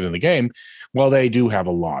that want to get in the game, well, they do have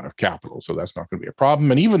a lot of capital, so that's not going to be a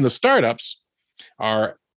problem. And even the startups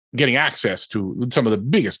are getting access to some of the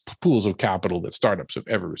biggest pools of capital that startups have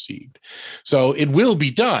ever received. So it will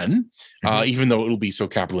be done, even though it will be so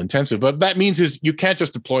capital intensive. But that means is you can't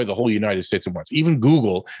just deploy the whole United States at once. Even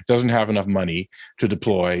Google doesn't have enough money to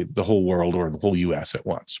deploy the whole world or the whole US at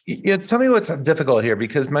once. Yeah, tell me what's difficult here,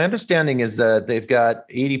 because my understanding is that they've got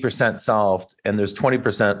 80% solved and there's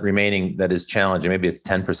 20% remaining that is challenging. Maybe it's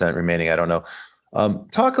 10% remaining. I don't know.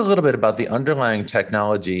 Talk a little bit about the underlying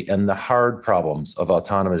technology and the hard problems of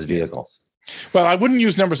autonomous vehicles. Well, I wouldn't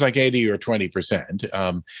use numbers like 80 or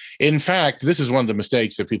 20%. In fact, this is one of the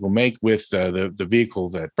mistakes that people make with the vehicle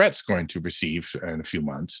that Brett's going to receive in a few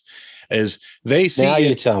months, is they see now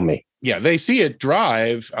you tell me. they see it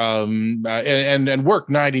drive and work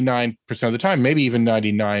 99% of the time, maybe even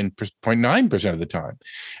 99.9% of the time.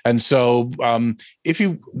 And so if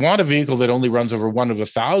you want a vehicle that only runs over one of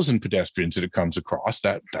 1,000 pedestrians that it comes across,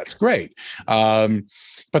 that's great.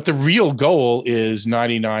 But the real goal is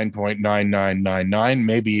 99.9999,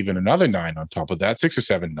 maybe even another 9 on top of that, 6 or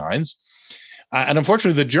 7 nines. And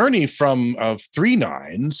unfortunately, the journey from 3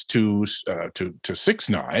 nines to 6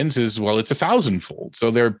 nines is, well, it's 1,000-fold. So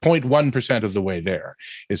they're 0.1% of the way there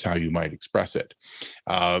is how you might express it.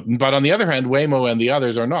 But on the other hand, Waymo and the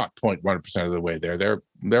others are not 0.1% of the way there.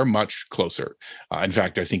 They're much closer. In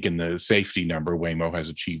fact, I think in the safety number, Waymo has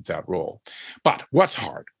achieved that role. But what's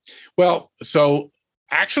hard? Well, so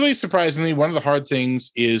actually, surprisingly, one of the hard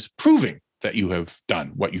things is proving that you have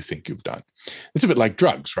done what you think you've done. It's a bit like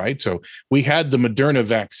drugs, right? So we had the Moderna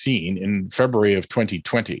vaccine in February of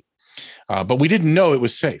 2020, but we didn't know it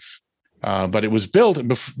was safe. But it was built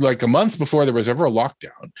like a month before there was ever a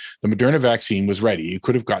lockdown. The Moderna vaccine was ready. You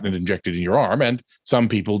could have gotten it injected in your arm, and some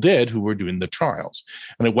people did who were doing the trials.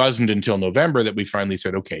 And it wasn't until November that we finally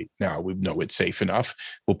said, okay, now we know it's safe enough.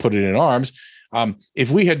 We'll put it in arms. If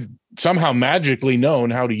we had somehow magically known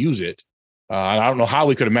how to use it, and I don't know how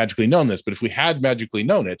we could have magically known this, but if we had magically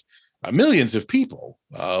known it, millions of people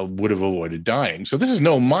would have avoided dying. So this is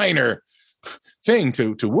no minor thing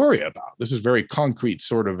to worry about. This is very concrete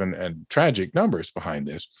sort of and tragic numbers behind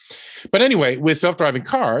this. But anyway, with self-driving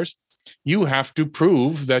cars, you have to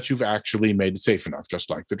prove that you've actually made it safe enough, just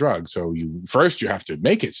like the drug. So you have to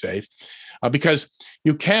make it safe, because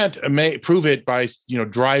you can't prove it by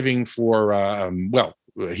driving for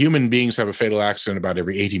human beings have a fatal accident about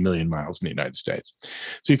every 80 million miles in the United States.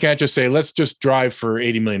 So you can't just say, let's just drive for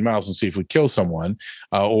 80 million miles and see if we kill someone,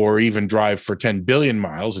 or even drive for 10 billion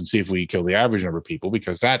miles and see if we kill the average number of people,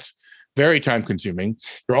 because that's very time consuming.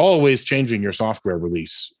 You're always changing your software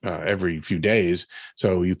release every few days.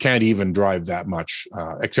 So you can't even drive that much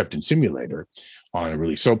except in simulator on a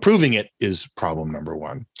release. So proving it is problem number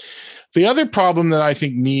one. The other problem that I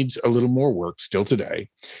think needs a little more work still today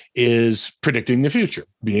is predicting the future,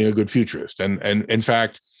 being a good futurist. And in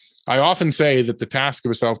fact, I often say that the task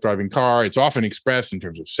of a self-driving car, it's often expressed in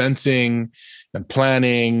terms of sensing and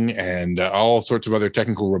planning and all sorts of other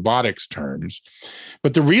technical robotics terms.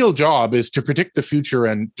 But the real job is to predict the future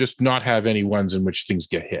and just not have any ones in which things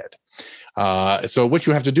get hit. So what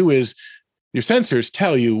you have to do is your sensors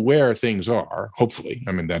tell you where things are, hopefully.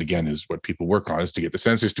 I mean, that again is what people work on, is to get the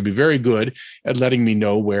sensors to be very good at letting me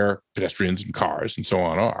know where pedestrians and cars and so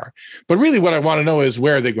on are. But really what I want to know is,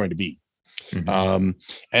 where are they going to be? Mm-hmm.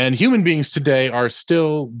 And human beings today are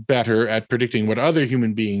still better at predicting what other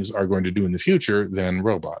human beings are going to do in the future than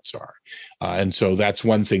robots are. And so that's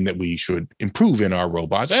one thing that we should improve in our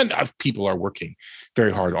robots. And people are working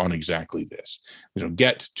very hard on exactly this,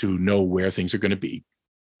 get to know where things are going to be.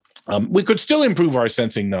 We could still improve our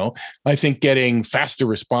sensing, though. I think getting faster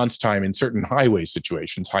response time in certain highway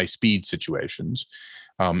situations, high-speed situations,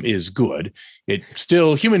 is good.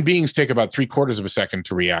 Human beings take about 3/4 of a second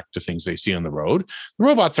to react to things they see on the road. The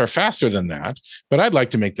robots are faster than that, but I'd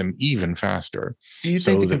like to make them even faster. Do you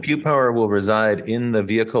think the compute power will reside in the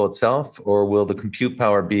vehicle itself, or will the compute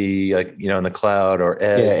power be in the cloud or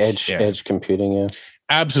edge? Edge computing, yeah.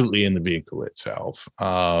 Absolutely in the vehicle itself. That's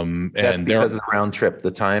and because of the round trip,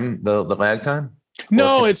 the time, the lag time?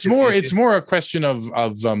 No, it's more a question of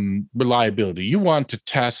reliability. You want to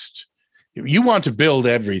build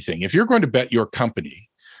everything. If you're going to bet your company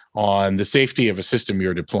on the safety of a system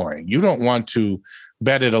you're deploying, you don't want to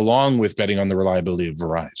bet it along with betting on the reliability of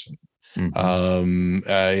Verizon,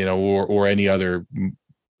 or any other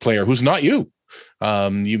player who's not you.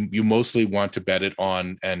 You mostly want to bet it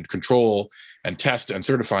on and control and test and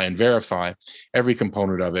certify and verify every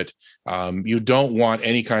component of it. You don't want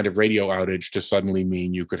any kind of radio outage to suddenly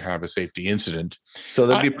mean you could have a safety incident. So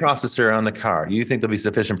there'll be a processor on the car. You think there'll be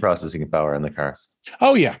sufficient processing power in the cars?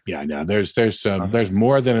 Oh yeah. No, there's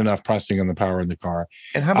more than enough processing on the power in the car.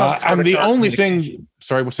 And how about the only thing?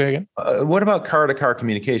 Sorry, we'll say again. What about car-to-car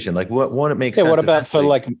communication? Like what it makes sense? What about for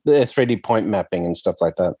like the 3D point mapping and stuff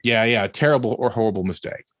like that? Yeah, terrible or horrible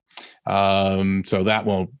mistake. So that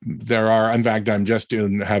won't. There are. In fact, I'm just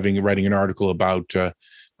writing an article about the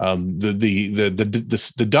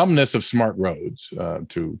dumbness of smart roads,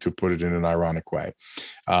 to put it in an ironic way.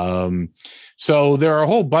 So there are a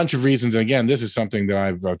whole bunch of reasons. And again, this is something that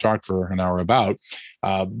I've talked for an hour about,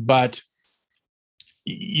 but.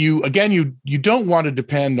 You don't want to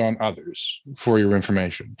depend on others for your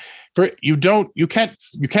information. You can't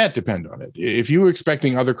depend on it. If you were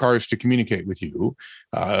expecting other cars to communicate with you,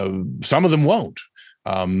 some of them won't.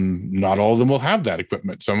 Not all of them will have that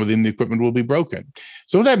equipment. Some of them, the equipment will be broken.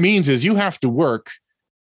 So what that means is you have to work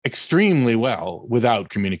extremely well without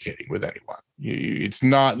communicating with anyone. It's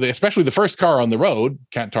not, especially the first car on the road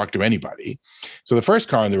can't talk to anybody. So the first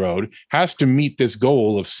car on the road has to meet this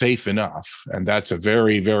goal of safe enough. And that's a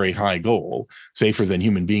very, very high goal, safer than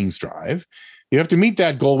human beings drive. You have to meet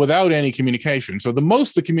that goal without any communication. So the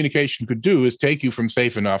most the communication could do is take you from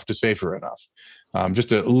safe enough to safer enough,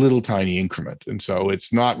 just a little tiny increment. And so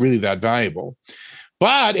it's not really that valuable.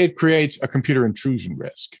 But it creates a computer intrusion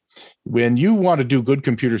risk. When you want to do good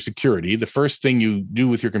computer security, the first thing you do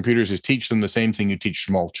with your computers is teach them the same thing you teach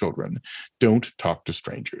small children. Don't talk to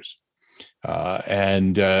strangers.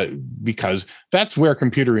 Because that's where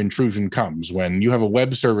computer intrusion comes. When you have a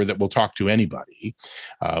web server that will talk to anybody,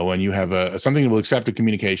 when you have something that will accept a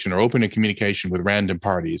communication or open a communication with random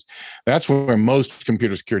parties, that's where most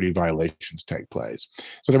computer security violations take place.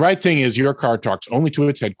 So the right thing is your car talks only to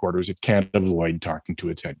its headquarters. It can't avoid talking to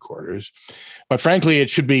its headquarters. But frankly,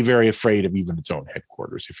 it should be very afraid of even its own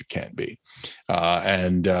headquarters if it can be.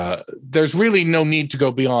 There's really no need to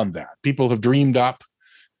go beyond that. People have dreamed up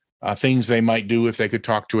things they might do if they could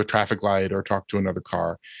talk to a traffic light or talk to another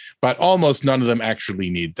car, but almost none of them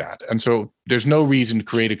actually need that. And so there's no reason to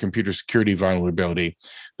create a computer security vulnerability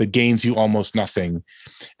that gains you almost nothing.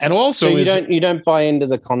 And also, so you don't buy into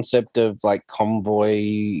the concept of like convoy,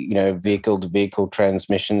 vehicle to vehicle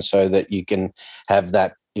transmission, so that you can have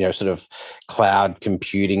that sort of cloud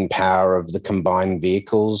computing power of the combined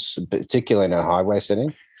vehicles, particularly in a highway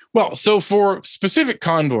setting. Well, so for specific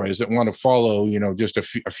convoys that want to follow, just a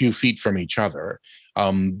few feet from each other,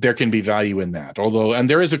 there can be value in that. And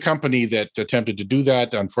there is a company that attempted to do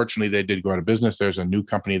that. Unfortunately, they did go out of business. There's a new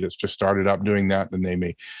company that's just started up doing that, and they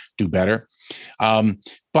may do better.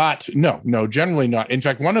 But no, generally not. In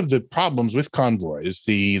fact, one of the problems with convoys,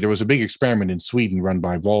 there was a big experiment in Sweden run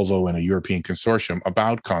by Volvo and a European consortium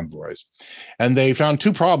about convoys. And they found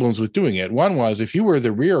two problems with doing it. One was if you were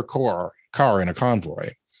the rear car in a convoy,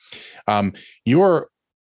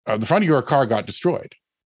 the front of your car got destroyed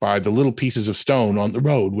by the little pieces of stone on the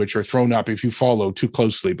road, which are thrown up if you follow too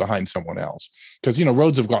closely behind someone else. Because,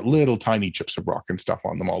 roads have got little tiny chips of rock and stuff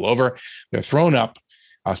on them all over. They're thrown up,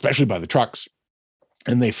 especially by the trucks,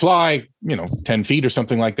 and they fly, 10 feet or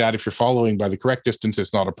something like that. If you're following by the correct distance,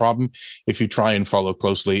 it's not a problem. If you try and follow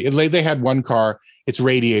closely, they had one car, its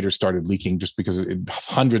radiator started leaking just because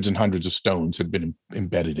hundreds and hundreds of stones had been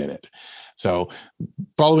embedded in it. So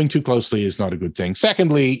following too closely is not a good thing.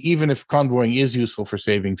 Secondly, even if convoying is useful for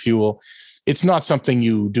saving fuel, it's not something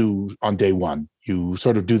you do on day one. You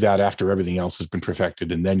sort of do that after everything else has been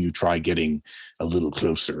perfected, and then you try getting a little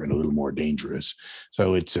closer and a little more dangerous.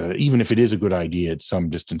 So it's even if it is a good idea, it's some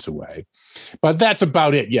distance away. But that's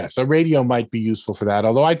about it. Yes, a radio might be useful for that,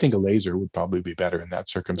 although I think a laser would probably be better in that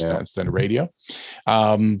circumstance than a radio.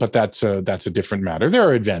 But that's a different matter. There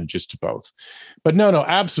are advantages to both. But no,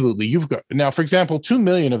 absolutely. You've got now, for example, 2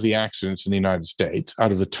 million of the accidents in the United States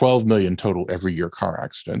out of the 12 million total every year car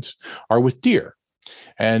accidents are with deer.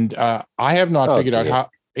 And I have not figured out how.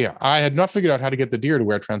 Yeah, I had not figured out how to get the deer to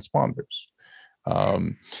wear transponders.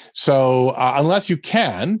 So unless you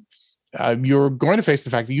can, you're going to face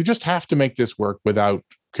the fact that you just have to make this work without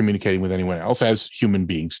communicating with anyone else, as human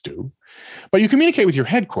beings do. But you communicate with your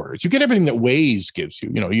headquarters. You get everything that Waze gives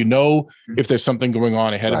you. If there's something going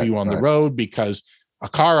on ahead of you on the road because a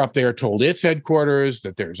car up there told its headquarters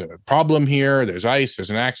that there's a problem here, there's ice,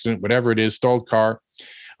 there's an accident, whatever it is, stalled car.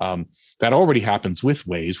 That already happens with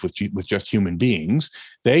Waze, with just human beings.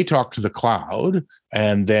 They talk to the cloud,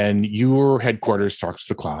 and then your headquarters talks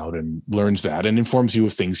to the cloud and learns that and informs you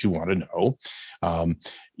of things you want to know.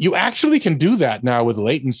 You actually can do that now with a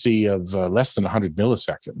latency of less than 100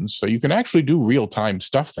 milliseconds. So you can actually do real-time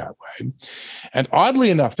stuff that way. And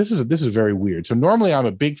oddly enough, this is very weird. So normally I'm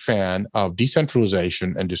a big fan of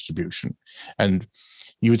decentralization and distribution. And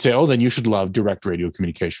you would say, then you should love direct radio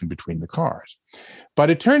communication between the cars.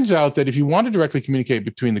 But it turns out that if you want to directly communicate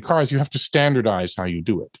between the cars, you have to standardize how you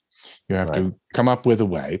do it. You have to come up with a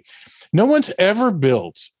way. No one's ever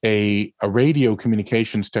built a radio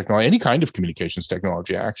communications technology, any kind of communications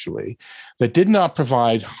technology, actually, that did not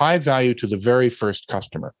provide high value to the very first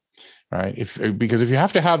customer. Right? Because if you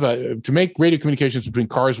have to to make radio communications between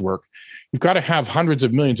cars work, you've got to have hundreds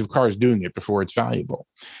of millions of cars doing it before it's valuable.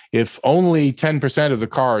 If only 10% of the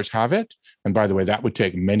cars have it, and by the way, that would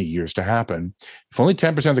take many years to happen. If only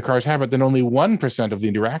 10% of the cars have it, then only 1% of the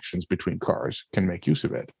interactions between cars can make use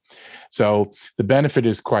of it. So the benefit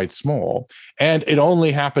is quite small. And it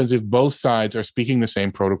only happens if both sides are speaking the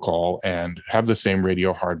same protocol and have the same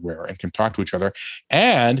radio hardware and can talk to each other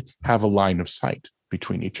and have a line of sight.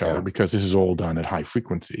 between each other because this is all done at high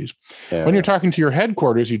frequencies. Yeah. When you're talking to your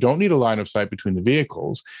headquarters, you don't need a line of sight between the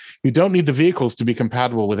vehicles. You don't need the vehicles to be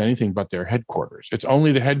compatible with anything but their headquarters. It's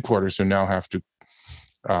only the headquarters who now have to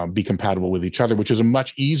be compatible with each other, which is a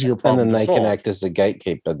much easier problem. And then they to solve. can act as the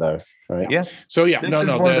gatekeeper, though, right? Yeah. So This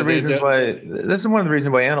is one of the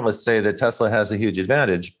reasons why analysts say that Tesla has a huge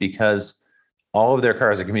advantage, because all of their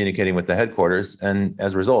cars are communicating with the headquarters. And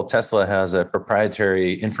as a result, Tesla has a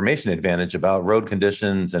proprietary information advantage about road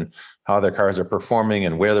conditions and how their cars are performing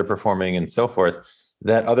and where they're performing and so forth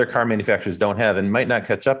that other car manufacturers don't have and might not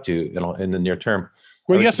catch up to in the near term.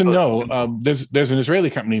 Well, yes and no. There's an Israeli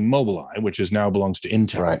company, Mobileye, which now belongs to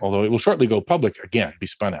Intel, although it will shortly go public again, be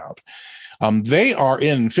spun out. They are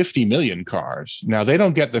in 50 million cars. Now, they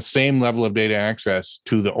don't get the same level of data access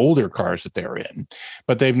to the older cars that they're in,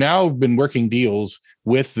 but they've now been working deals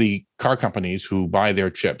with the car companies who buy their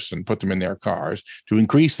chips and put them in their cars to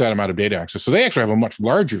increase that amount of data access. So they actually have a much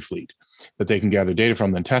larger fleet that they can gather data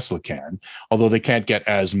from than Tesla can, although they can't get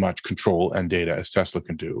as much control and data as Tesla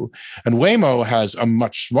can do. And Waymo has a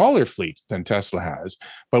much smaller fleet than Tesla has,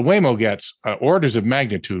 but Waymo gets orders of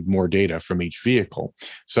magnitude more data from each vehicle.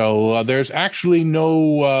 So there's actually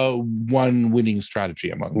no one winning strategy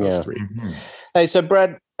among those three. Mm-hmm. Hey, so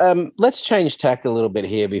Brad, let's change tack a little bit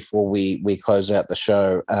here before we close out the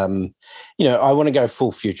show. I want to go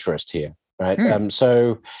full futurist here, right?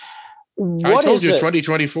 So I told you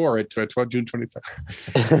 2024 at June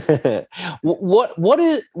 23rd.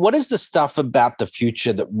 What is the stuff about the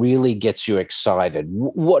future that really gets you excited?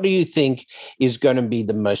 What do you think is going to be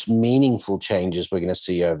the most meaningful changes we're going to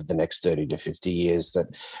see over the next 30 to 50 years that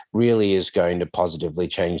really is going to positively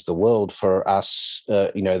change the world for us,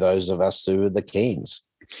 those of us who are the Keens?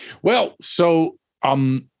 Well, so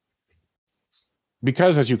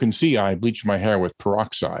because, as you can see, I bleach my hair with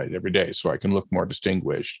peroxide every day so I can look more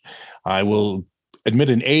distinguished, I will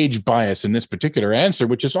admit an age bias in this particular answer,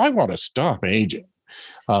 which is I want to stop aging.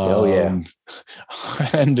 And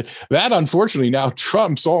that, unfortunately, now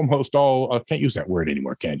trumps almost all, I can't use that word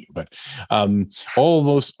anymore, can you? But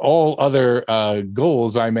almost all other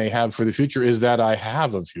goals I may have for the future is that I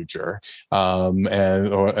have a future, and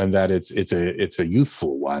that it's a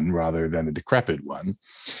youthful one rather than a decrepit one.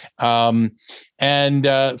 For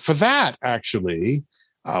that, actually,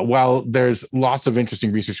 while there's lots of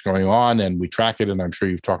interesting research going on and we track it, and I'm sure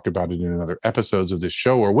you've talked about it in other episodes of this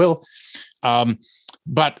show or will,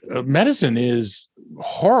 but medicine is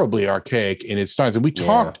horribly archaic in its times. And we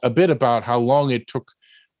talked a bit about how long it took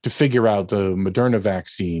to figure out the Moderna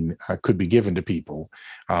vaccine could be given to people.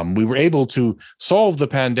 We were able to solve the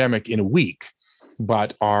pandemic in a week,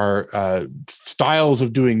 but our styles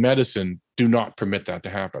of doing medicine do not permit that to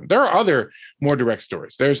happen. There are other more direct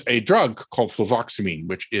stories. There's a drug called fluvoxamine,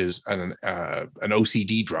 which is an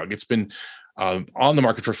OCD drug. It's been on the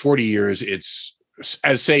market for 40 years. It's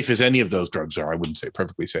as safe as any of those drugs are. I wouldn't say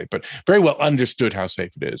perfectly safe, but very well understood how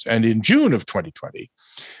safe it is. And in June of 2020,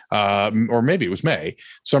 or maybe it was May,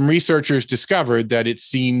 some researchers discovered that it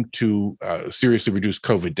seemed to seriously reduce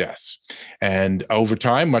COVID deaths. And over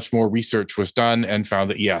time, much more research was done and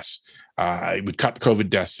found that, yes, it would cut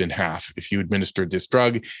COVID deaths in half if you administered this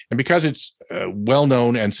drug. And because it's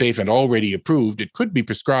well-known and safe and already approved, it could be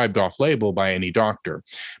prescribed off-label by any doctor.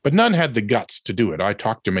 But none had the guts to do it. I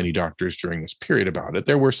talked to many doctors during this period about it.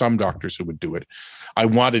 There were some doctors who would do it. I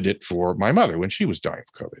wanted it for my mother when she was dying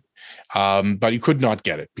of COVID. But you could not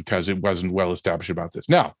get it because it wasn't well established about this.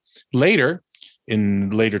 Now, in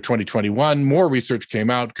later 2021, more research came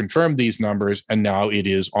out, confirmed these numbers, and now it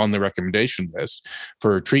is on the recommendation list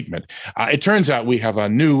for treatment. It turns out we have a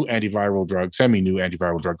new antiviral drug, semi-new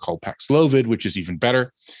antiviral drug called Paxlovid, which is even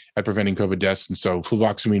better at preventing COVID deaths. And so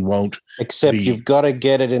fluvoxamine won't. Except you've got to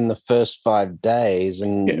get it in the first 5 days.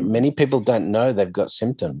 And many people don't know they've got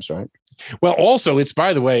symptoms, right? Well, also, it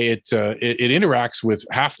interacts with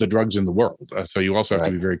half the drugs in the world. So you also have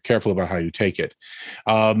to be very careful about how you take it.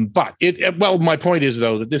 But my point is,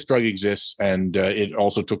 though, that this drug exists and it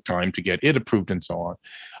also took time to get it approved and so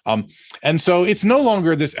on. And so it's no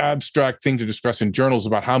longer this abstract thing to discuss in journals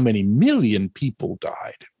about how many million people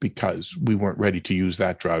died because we weren't ready to use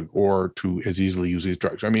that drug or to as easily use these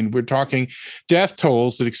drugs. I mean, we're talking death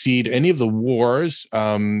tolls that exceed any of the wars,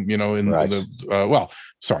 not a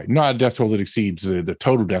death toll that exceeds the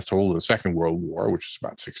total death toll of the Second World War, which is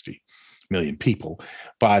about 60 million people.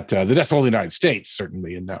 But the death toll of the United States,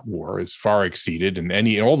 certainly in that war, is far exceeded, and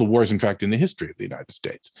all the wars, in fact, in the history of the United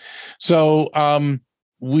States. So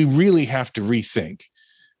we really have to rethink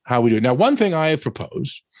how we do it. Now, one thing I have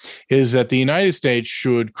proposed is that the United States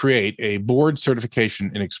should create a board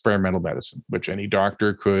certification in experimental medicine, which any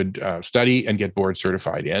doctor could study and get board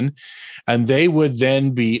certified in. And they would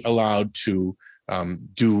then be allowed to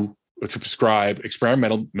prescribe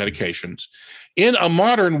experimental medications in a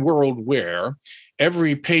modern world where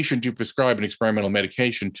every patient you prescribe an experimental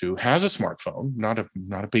medication to has a smartphone, not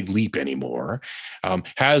a big leap anymore,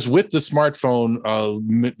 has with the smartphone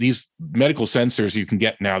these medical sensors you can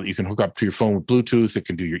get now that you can hook up to your phone with Bluetooth. It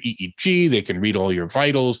can do your EEG, they can read all your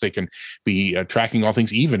vitals, they can be tracking all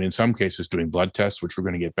things, even in some cases doing blood tests, which we're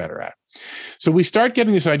going to get better at. So we start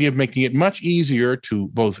getting this idea of making it much easier to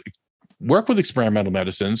both work with experimental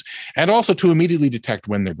medicines and also to immediately detect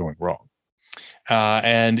when they're going wrong.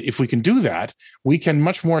 And if we can do that, we can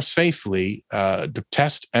much more safely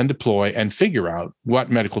test and deploy and figure out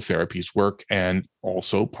what medical therapies work and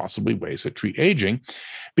also possibly ways that treat aging.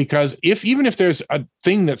 Because even if there's a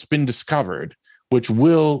thing that's been discovered which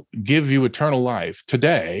will give you eternal life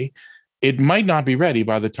today, it might not be ready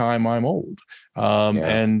by the time I'm old.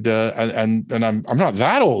 And I'm not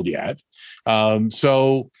that old yet.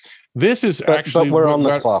 So this is but we're on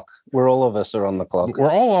the clock. All of us are on the clock.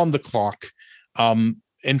 We're all on the clock.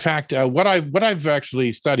 In fact, what I've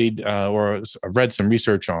actually studied or read some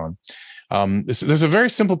research on, there's a very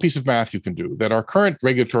simple piece of math you can do that our current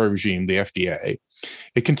regulatory regime, the FDA,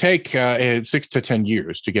 it can take 6 to 10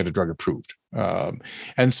 years to get a drug approved.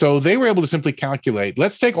 And so they were able to simply calculate,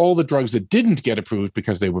 let's take all the drugs that didn't get approved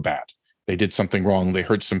because they were bad. They did something wrong. They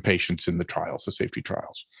hurt some patients in the trials, the safety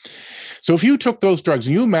trials. So if you took those drugs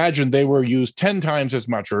and you imagine they were used 10 times as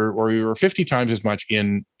much or 50 times as much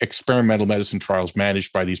in experimental medicine trials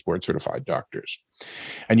managed by these board certified doctors,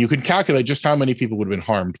 and you could calculate just how many people would have been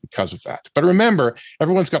harmed because of that. But remember,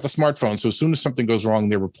 everyone's got the smartphone. So as soon as something goes wrong,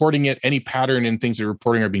 they're reporting it. Any pattern in things they're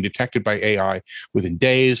reporting are being detected by AI within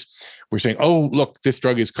days. We're saying, oh, look, this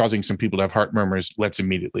drug is causing some people to have heart murmurs. Let's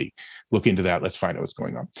immediately look into that. Let's find out what's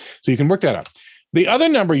going on. So you can work that out. The other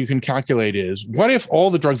number you can calculate is, what if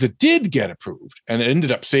all the drugs that did get approved and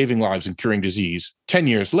ended up saving lives and curing disease 10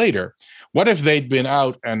 years later, what if they'd been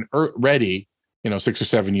out and ready 6 or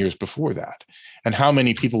 7 years before that, and how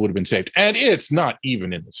many people would have been saved? And it's not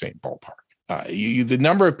even in the same ballpark. The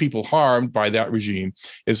number of people harmed by that regime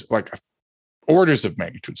is like orders of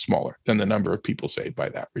magnitude smaller than the number of people saved by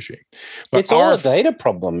that regime. But it's all a data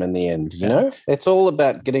problem in the end, It's all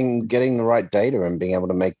about getting the right data and being able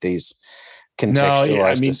to make these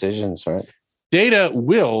contextualized decisions, right? Data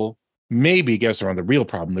will maybe get us around the real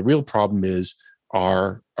problem. The real problem is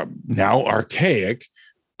our now archaic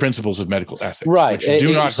principles of medical ethics, right? Which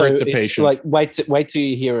do not hurt the patient. Like wait till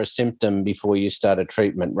you hear a symptom before you start a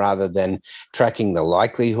treatment, rather than tracking the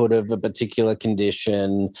likelihood of a particular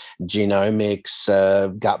condition, genomics,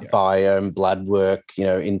 gut biome, blood work,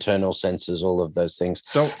 internal sensors, all of those things.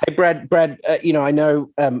 So, hey, Brad, I know,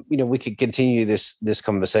 we could continue this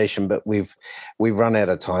conversation, but we've run out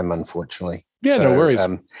of time, unfortunately. Yeah, no worries.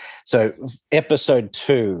 So episode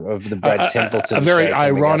 2 of the Brad Templeton a very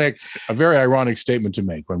ironic statement to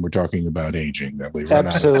make when we're talking about aging, that we run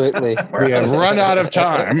absolutely we have run out of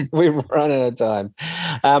time. We've run out of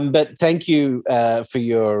time. But thank you for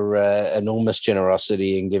your enormous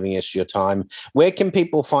generosity in giving us your time. Where can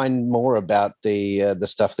people find more about the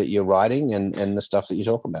stuff that you're writing and the stuff that you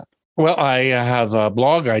talk about? Well, I have a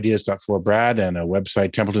blog, ideas.for-brad, and a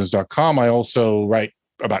website, templetons.com. I also write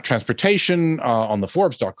about transportation on the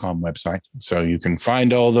Forbes.com website. So you can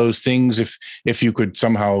find all those things if you could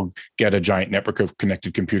somehow get a giant network of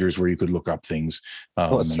connected computers where you could look up things.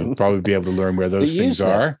 Awesome. You'll probably be able to learn where those things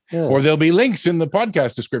are. Yeah. Or there'll be links in the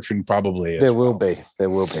podcast description probably. There will be.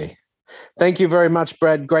 Thank you very much,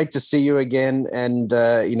 Brad. Great to see you again. And,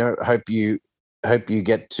 hope you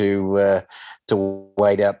get to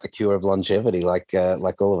wait out the cure of longevity like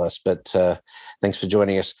all of us. But thanks for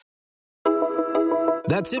joining us.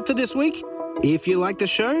 That's it for this week. If you like the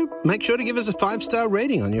show, make sure to give us a 5-star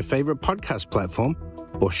rating on your favorite podcast platform,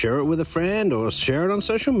 or share it with a friend, or share it on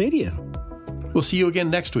social media. We'll see you again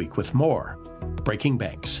next week with more Breaking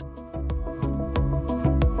Banks.